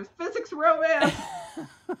small letters. Physics romance.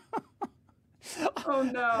 Oh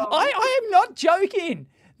no. I am not joking.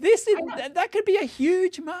 That could be a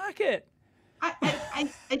huge market.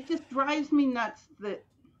 It just drives me nuts that.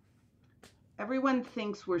 Everyone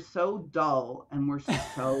thinks we're so dull and we're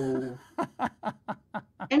so...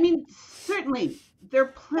 I mean, certainly, there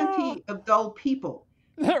are plenty of dull people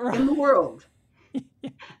in the world.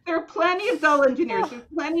 There are plenty of dull engineers. There's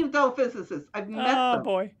plenty of dull physicists. I've met them. Oh,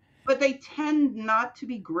 boy. But they tend not to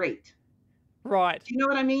be great. Right. Do you know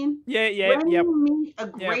what I mean? Yeah. When you meet a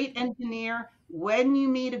great engineer, when you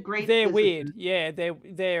meet a great They're physicist, weird. Yeah,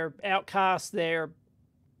 they're outcasts.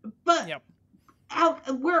 But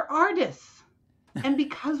we're artists. And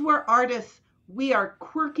because we're artists, we are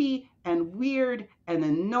quirky and weird and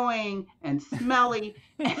annoying and smelly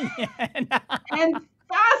and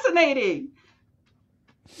fascinating.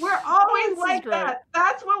 We're always like that.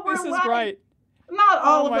 That's what we're like. This is great. Not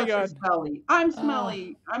all of us are smelly. I'm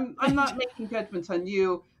smelly. I'm not making judgments on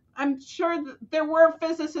you. I'm sure that there were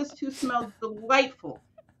physicists who smelled delightful.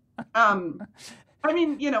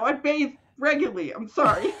 I bathe regularly. I'm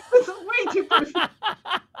sorry. This is way too personal.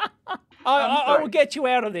 I will get you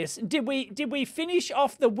out of this. Did we finish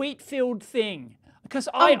off the Wheatfield thing? Because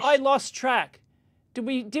I lost track. Did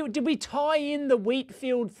we tie in the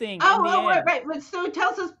Wheatfield thing? Right. So it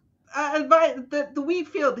tells us about the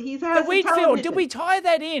Wheatfield. The Wheatfield. Did we tie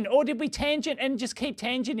that in, or did we tangent and just keep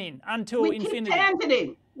tangenting until infinity? Keep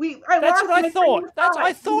tangenting. That's what I thought.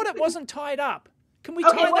 I thought it wasn't tied up. Can we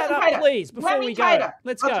tie that up, please, before we go?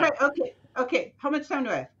 Let's go. Okay. How much time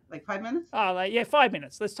do I have? Like 5 minutes? Oh, yeah, 5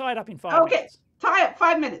 minutes. Let's tie it up in 5 minutes. Okay, tie up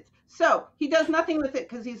 5 minutes. So he does nothing with it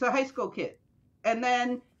because he's a high school kid. And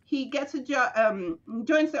then he gets a job,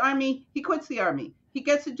 joins the army. He quits the army. He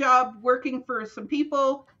gets a job working for some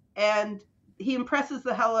people, and he impresses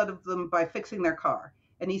the hell out of them by fixing their car.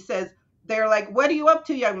 And he says, they're like, what are you up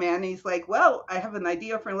to, young man? And he's like, well, I have an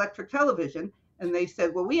idea for electric television. And they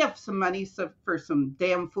said, well, we have some money for some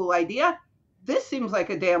damn fool idea. This seems like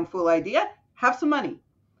a damn fool idea. Have some money.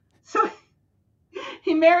 So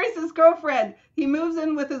he marries his girlfriend. He moves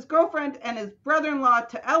in with his girlfriend and his brother-in-law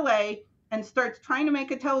to LA, and starts trying to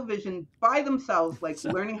make a television by themselves, like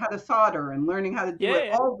learning how to solder and learning how to do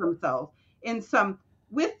it all themselves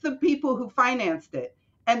with the people who financed it.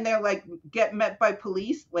 And they're like, get met by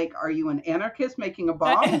police. Like, are you an anarchist making a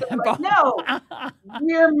bomb? They're like, no,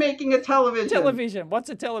 we're making a television. Television. What's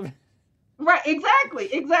a television? Right.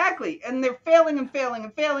 Exactly. And they're failing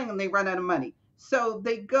and they run out of money. So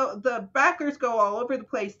the backers go all over the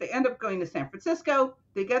place. They end up going to San Francisco.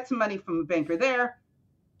 They get some money from a banker there.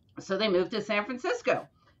 So they moved to San Francisco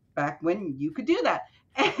back when you could do that.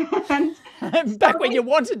 And back when you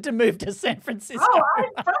wanted to move to San Francisco. Oh,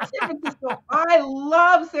 I'm from San Francisco. I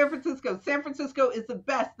love San Francisco. San Francisco is the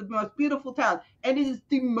best, the most beautiful town, and it is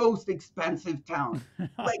the most expensive town.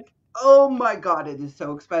 Like, oh my God, it is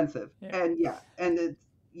so expensive. And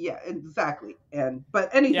exactly. But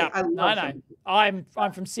anyway, I love know. I'm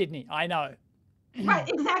from Sydney. I know. Right,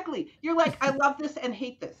 exactly. You're like, I love this and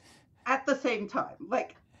hate this at the same time,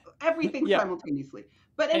 like everything simultaneously.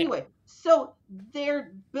 But anyway, so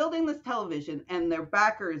they're building this television and their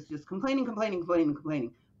backer is just complaining.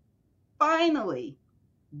 Finally,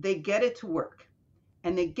 they get it to work.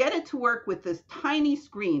 And they get it to work with this tiny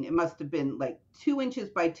screen. It must have been like 2 inches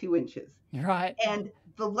by 2 inches. Right. And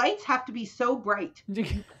the lights have to be so bright. You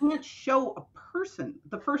can't show a person,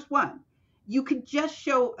 the first one. You could just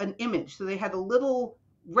show an image. So they had a little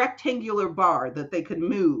rectangular bar that they could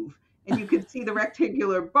move. And you could see the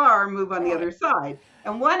rectangular bar move on the other side.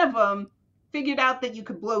 And one of them figured out that you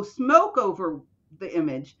could blow smoke over the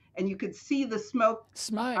image and you could see the smoke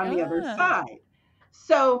on the other side.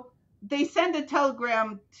 So they send a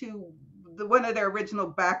telegram to one of their original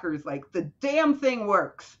backers, like, the damn thing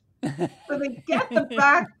works. So they get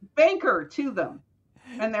the banker to them.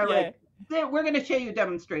 And they're like, we're going to show you a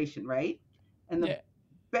demonstration, right? And the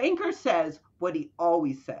banker says what he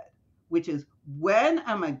always said, which is, when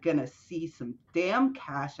am I going to see some damn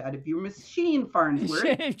cash out of your machine,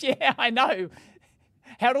 Farnsworth? Yeah, I know.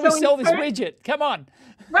 How do we sell this widget? Come on.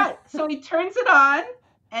 Right. So he turns it on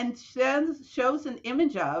and shows an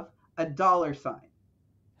image of a dollar sign.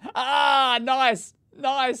 Ah, nice. And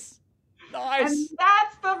that's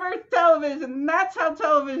the first television. That's how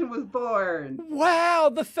television was born.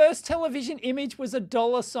 Wow. The first television image was a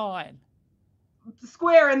dollar sign.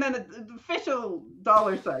 Square and then an official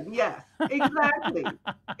dollar sign. Yes, exactly.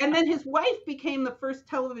 And then his wife became the first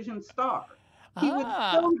television star. He would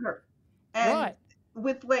film her. And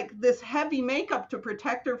with like this heavy makeup to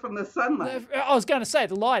protect her from the sunlight. I was going to say,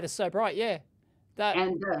 the light is so bright. Yeah.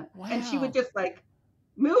 And she would just like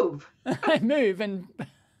move. Move and...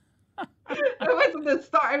 It wasn't the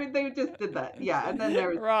star. I mean, they just did that. Yeah. And then there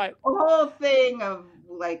was a whole thing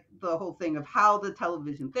of how the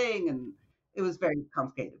television thing, and it was very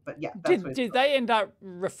complicated, but yeah. Did they end up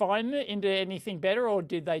refining it into anything better, or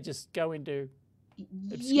did they just go into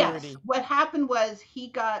obscurity? Yes. What happened was he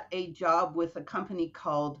got a job with a company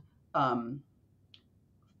called Philco,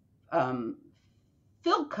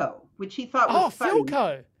 which he thought was funny.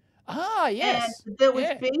 Philco. Ah, yes. And that was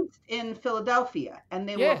based in Philadelphia, and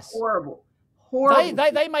they were horrible.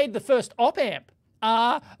 They made the first op-amp.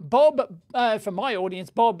 Bob, for my audience,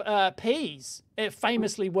 Bob Pease,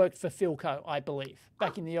 famously worked for Philco, I believe,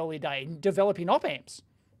 back in the early day, developing op-amps.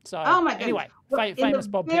 So, oh my goodness. Anyway, famous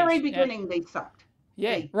Bob Pease. In the very beginning, they sucked.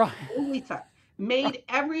 Yeah, they really sucked. Made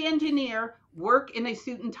every engineer work in a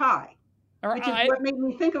suit and tie, which is what made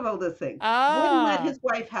me think of all this thing. Wouldn't let his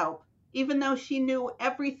wife help, even though she knew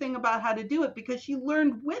everything about how to do it because she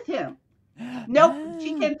learned with him. Nope,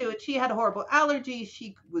 she can't do it. She had a horrible allergy.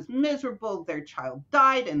 She was miserable. Their child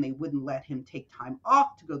died, and they wouldn't let him take time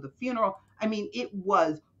off to go to the funeral. I mean, it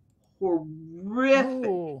was horrific.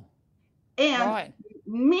 Ooh. And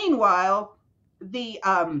meanwhile, the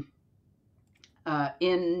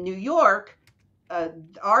in New York,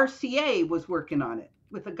 RCA was working on it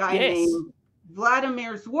with a guy named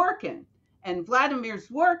Vladimir Zworykin, and Vladimir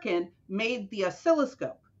Zworykin made the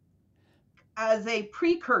oscilloscope as a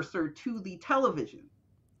precursor to the television,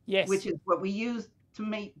 which is what we use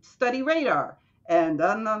to study radar. And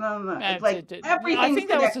like everything. I think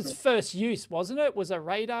that was its first use, wasn't it? Was a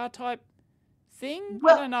radar type thing.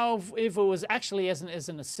 Well, I don't know if it was actually as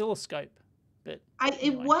an oscilloscope, but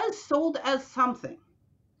it was sold as something,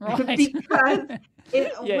 right? Because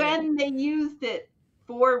when they used it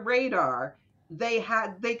for radar, they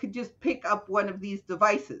could just pick up one of these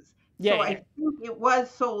devices. So I think it was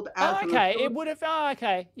sold as it would have.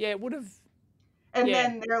 Yeah, it would have. And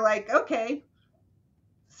then they're like, okay,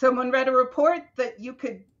 someone read a report that you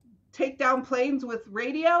could take down planes with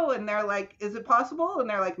radio, and they're like, is it possible? And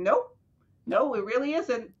they're like, nope, no, it really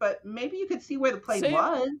isn't. But maybe you could see where the plane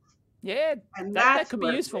was. Yeah, and that could be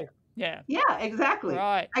useful. Yeah. Yeah, exactly.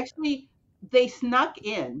 Right. Actually, they snuck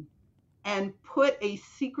in and put a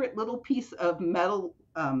secret little piece of metal,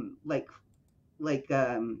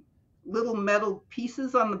 little metal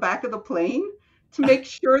pieces on the back of the plane to make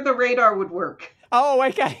sure the radar would work. Oh,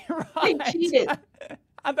 okay, right. They cheated.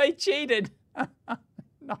 They cheated.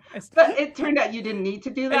 Nice. But it turned out you didn't need to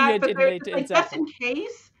do that. You but didn't need to, like, exactly. just in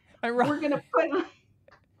case, Right. we're gonna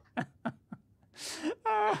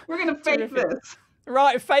fake Terrific. this.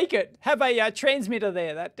 Right, fake it. Have a transmitter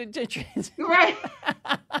there. Right.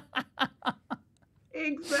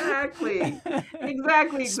 Exactly.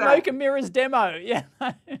 Smoke and mirrors demo. Yeah.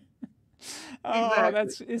 Oh,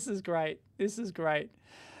 Exactly. this is great. This is great.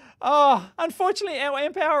 Oh, unfortunately, our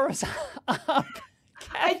amp hour is up.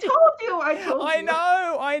 I told you.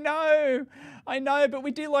 I know, but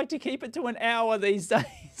we do like to keep it to an hour these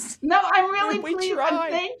days. No, I'm really We pleased. tried.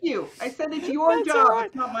 And thank you. I said it's your That's job. all right.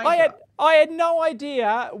 It's not my job. I had no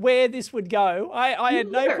idea where this would go. I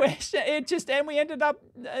had no neither. question. And we ended up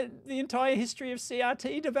the entire history of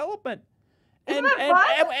CRT development. Isn't that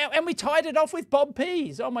fun? And we tied it off with Bob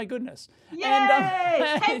Pease. Oh my goodness! Yay!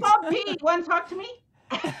 And, Hey, Bob P, want to talk to me?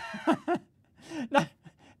 No,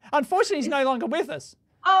 unfortunately, he's no longer with us.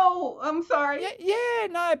 Oh, I'm sorry. Yeah,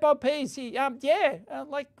 no, Bob Pease. He,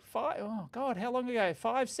 like how long ago?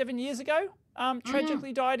 5-7 years ago.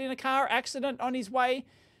 Tragically died in a car accident on his way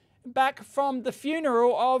back from the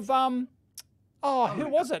funeral of who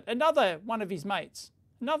was it? Another one of his mates,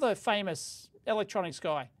 another famous electronics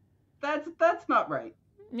guy. That's not right.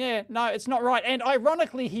 Yeah, no, it's not right. And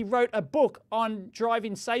ironically, he wrote a book on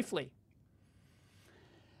driving safely.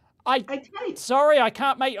 I tell you. Sorry, I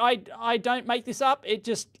can't make. I don't make this up. It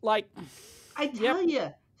just like. I tell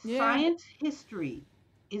you, science history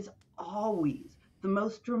is always the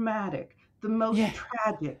most dramatic, the most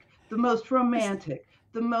tragic, the most romantic,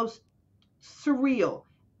 the most surreal,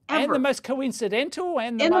 ever. And the most coincidental,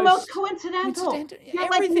 and the most coincidental.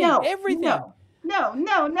 Everything. No. And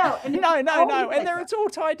and it's all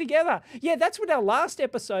tied together. Yeah, that's what our last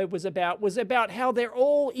episode was about how they're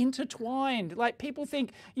all intertwined. Like people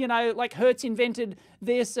think, like Hertz invented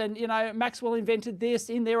this and, Maxwell invented this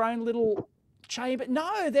in their own little chamber.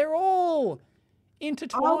 No, they're all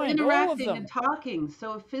intertwined. All interacting all of them. and talking.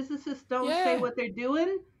 So if physicists don't say what they're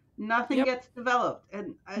doing, nothing gets developed.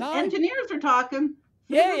 And engineers are talking.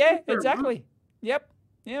 Exactly. Yep.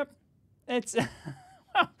 It's...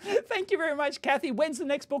 Thank you very much, Kathy. When's the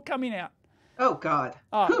next book coming out? Oh God,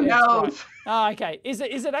 who knows? Right. Oh, okay. Is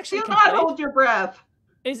it actually Do complete? not hold your breath.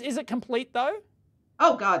 Is it complete though?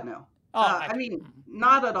 Oh God, no. Oh, okay. I mean,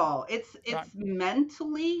 not at all. It's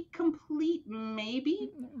mentally complete,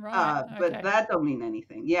 maybe. Right. But that don't mean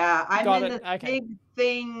anything. Yeah, I'm in this big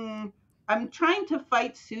thing. I'm trying to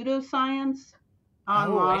fight pseudoscience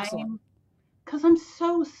online because I'm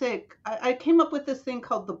so sick. I came up with this thing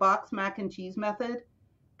called the box mac and cheese method.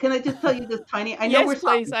 Can I just tell you this tiny? I know yes,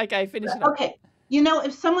 please. Okay, finish it up. Okay.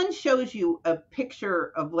 If someone shows you a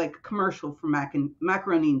picture of like a commercial for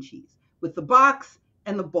macaroni and cheese with the box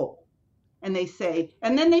and the bowl, and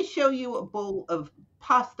then they show you a bowl of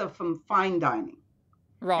pasta from fine dining.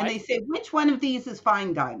 Right. And they say, which one of these is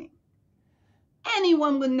fine dining?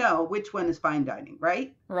 Anyone would know which one is fine dining,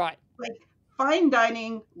 right? Right. Like fine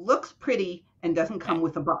dining looks pretty and doesn't come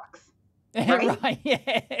with a box. Right? Right,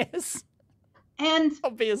 yes. And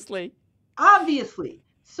obviously.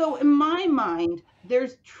 So in my mind,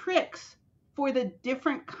 there's tricks for the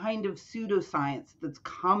different kind of pseudoscience that's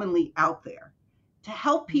commonly out there to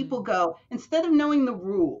help people go, instead of knowing the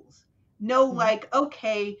rules,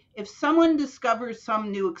 okay, if someone discovers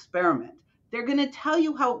some new experiment, they're going to tell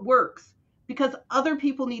you how it works because other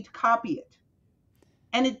people need to copy it.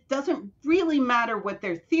 And it doesn't really matter what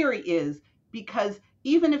their theory is, because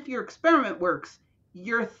even if your experiment works,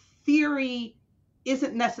 your theory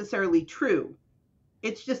isn't necessarily true.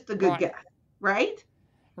 It's just a good guess, right?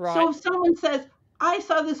 Right. So if someone says, I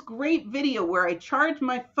saw this great video where I charged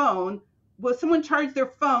my phone, someone charged their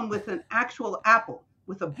phone with an actual apple,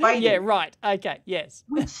 with a bite. Yeah, right. Okay, yes.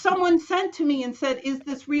 Which someone sent to me and said, is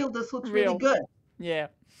this real? This looks really good. Yeah.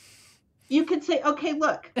 You could say, okay,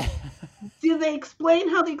 look, do they explain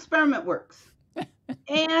how the experiment works?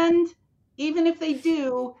 And even if they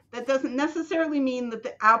do, that doesn't necessarily mean that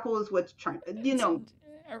the apple is what's trying,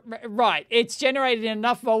 Right. It's generated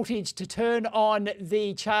enough voltage to turn on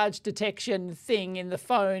the charge detection thing in the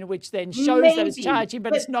phone, which then shows that it's charging,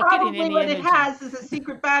 but it's not getting any energy. Probably what it has is a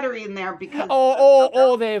secret battery in there because all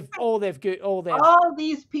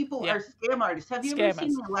these people are scam artists. Have you ever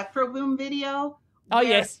seen the Electro Boom video? Oh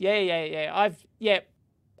yes, yeah.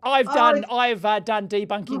 I've done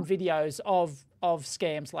debunking videos of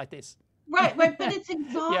scams like this. Right, but it's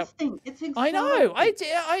exhausting. Yep. It's exhausting. I know.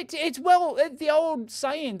 It's well, the old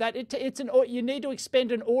saying that you need to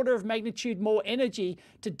expend an order of magnitude more energy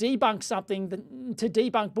to debunk something to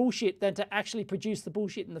debunk bullshit than to actually produce the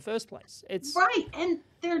bullshit in the first place. It's right, and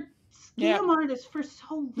they're scam artists for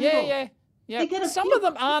so little. Yeah. Some of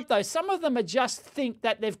them aren't though. Some of them are just think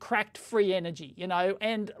that they've cracked free energy,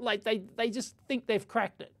 and like they just think they've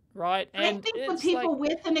cracked it, right? And I think the people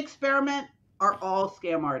with an experiment are all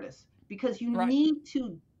scam artists. Because you need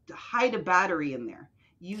to hide a battery in there.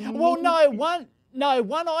 One I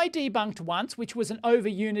debunked once, which was an over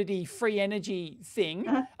unity free energy thing.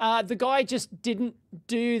 The guy just didn't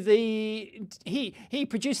do he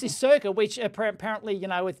produced this circuit, which apparently,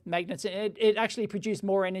 with magnets, it actually produced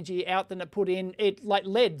more energy out than it put in. It like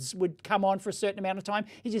LEDs would come on for a certain amount of time.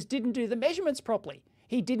 He just didn't do the measurements properly.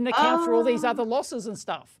 He didn't account for all these other losses and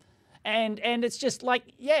stuff. And it's just like,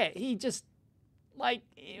 he just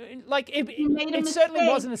it certainly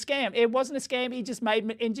wasn't a scam. It wasn't a scam. He just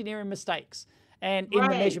made engineering mistakes in the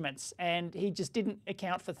measurements, and he just didn't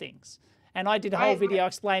account for things. And I did a whole video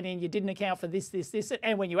explaining you didn't account for this,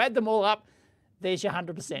 and when you add them all up, there's your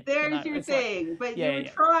 100%. There's your thing. But you were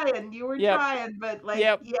trying, but but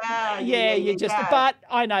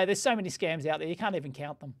I know there's so many scams out there, you can't even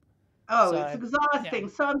count them. Oh, it's exhausting.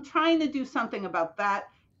 So I'm trying to do something about that.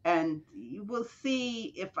 And we'll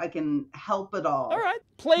see if I can help at all. All right.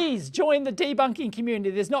 Please join the debunking community.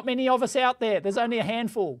 There's not many of us out there. There's only a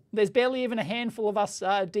handful. There's barely even a handful of us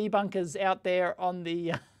debunkers out there on the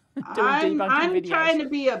doing debunking videos. I'm trying to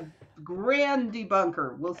be a grand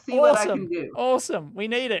debunker. We'll see what I can do. Awesome. We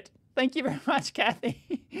need it. Thank you very much,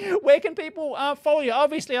 Kathy. Where can people follow you?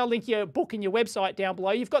 Obviously, I'll link your book and your website down below.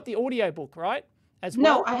 You've got the audio book, right? As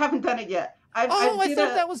well? No, I haven't done it yet. I thought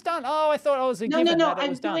that was done. I thought I was a given. No.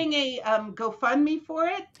 I'm doing a GoFundMe for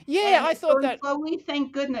it. Yeah, I thought that. Slowly,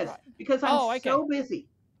 thank goodness, because I'm so busy.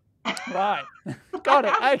 Right. Got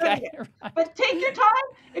it. Okay. Right. But take your time.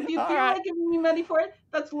 If you feel like giving me money for it,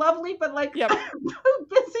 that's lovely. But I'm too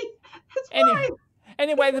busy. It's fine.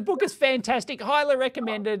 Anyway, the book is fantastic. Highly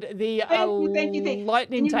recommended. The thank you.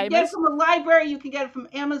 Lightning Tamers. You can get it from the library. You can get it from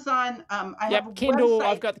Amazon. I have a Kindle. website.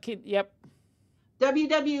 I've got the Kindle. Yep.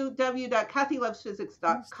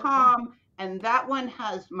 www.kathylovesphysics.com, and that one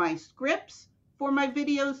has my scripts for my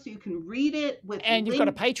videos, so you can read it with And you've got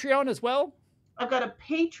a Patreon as well? I've got a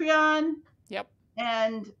Patreon. Yep.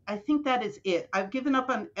 And I think that is it. I've given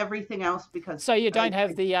up on everything else because... So you don't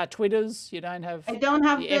have the Twitters? You don't have... I don't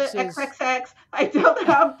have the XXX. I don't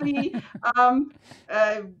have the...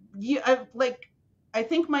 I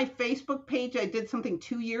think my Facebook page, I did something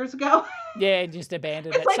 2 years ago. Yeah, just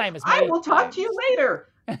abandoned it. Same as me. I will talk to you later.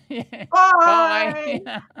 Bye. Bye.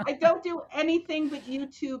 I don't do anything but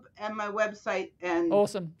YouTube and my website. And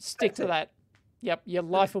awesome. Stick to that. Yep. Your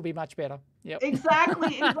life will be much better. Yep.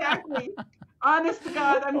 Exactly. Honest to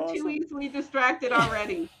God, I'm too easily distracted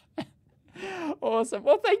already. Awesome.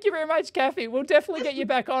 Well, thank you very much, Kathy. We'll definitely get you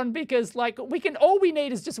back on because all we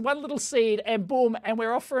need is just one little seed and boom, and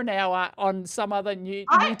we're off for an hour on some other new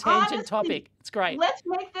tangent topic. It's great. Let's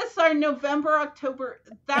make this our November, October.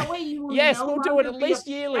 That way you will we'll do it at least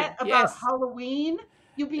yearly. About Halloween.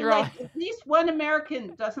 You'll be like, at least one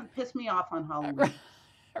American doesn't piss me off on Halloween.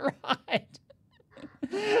 Right.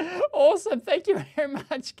 Awesome. Thank you very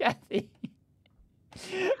much, Kathy.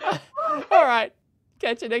 All right.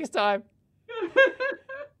 Catch you next time.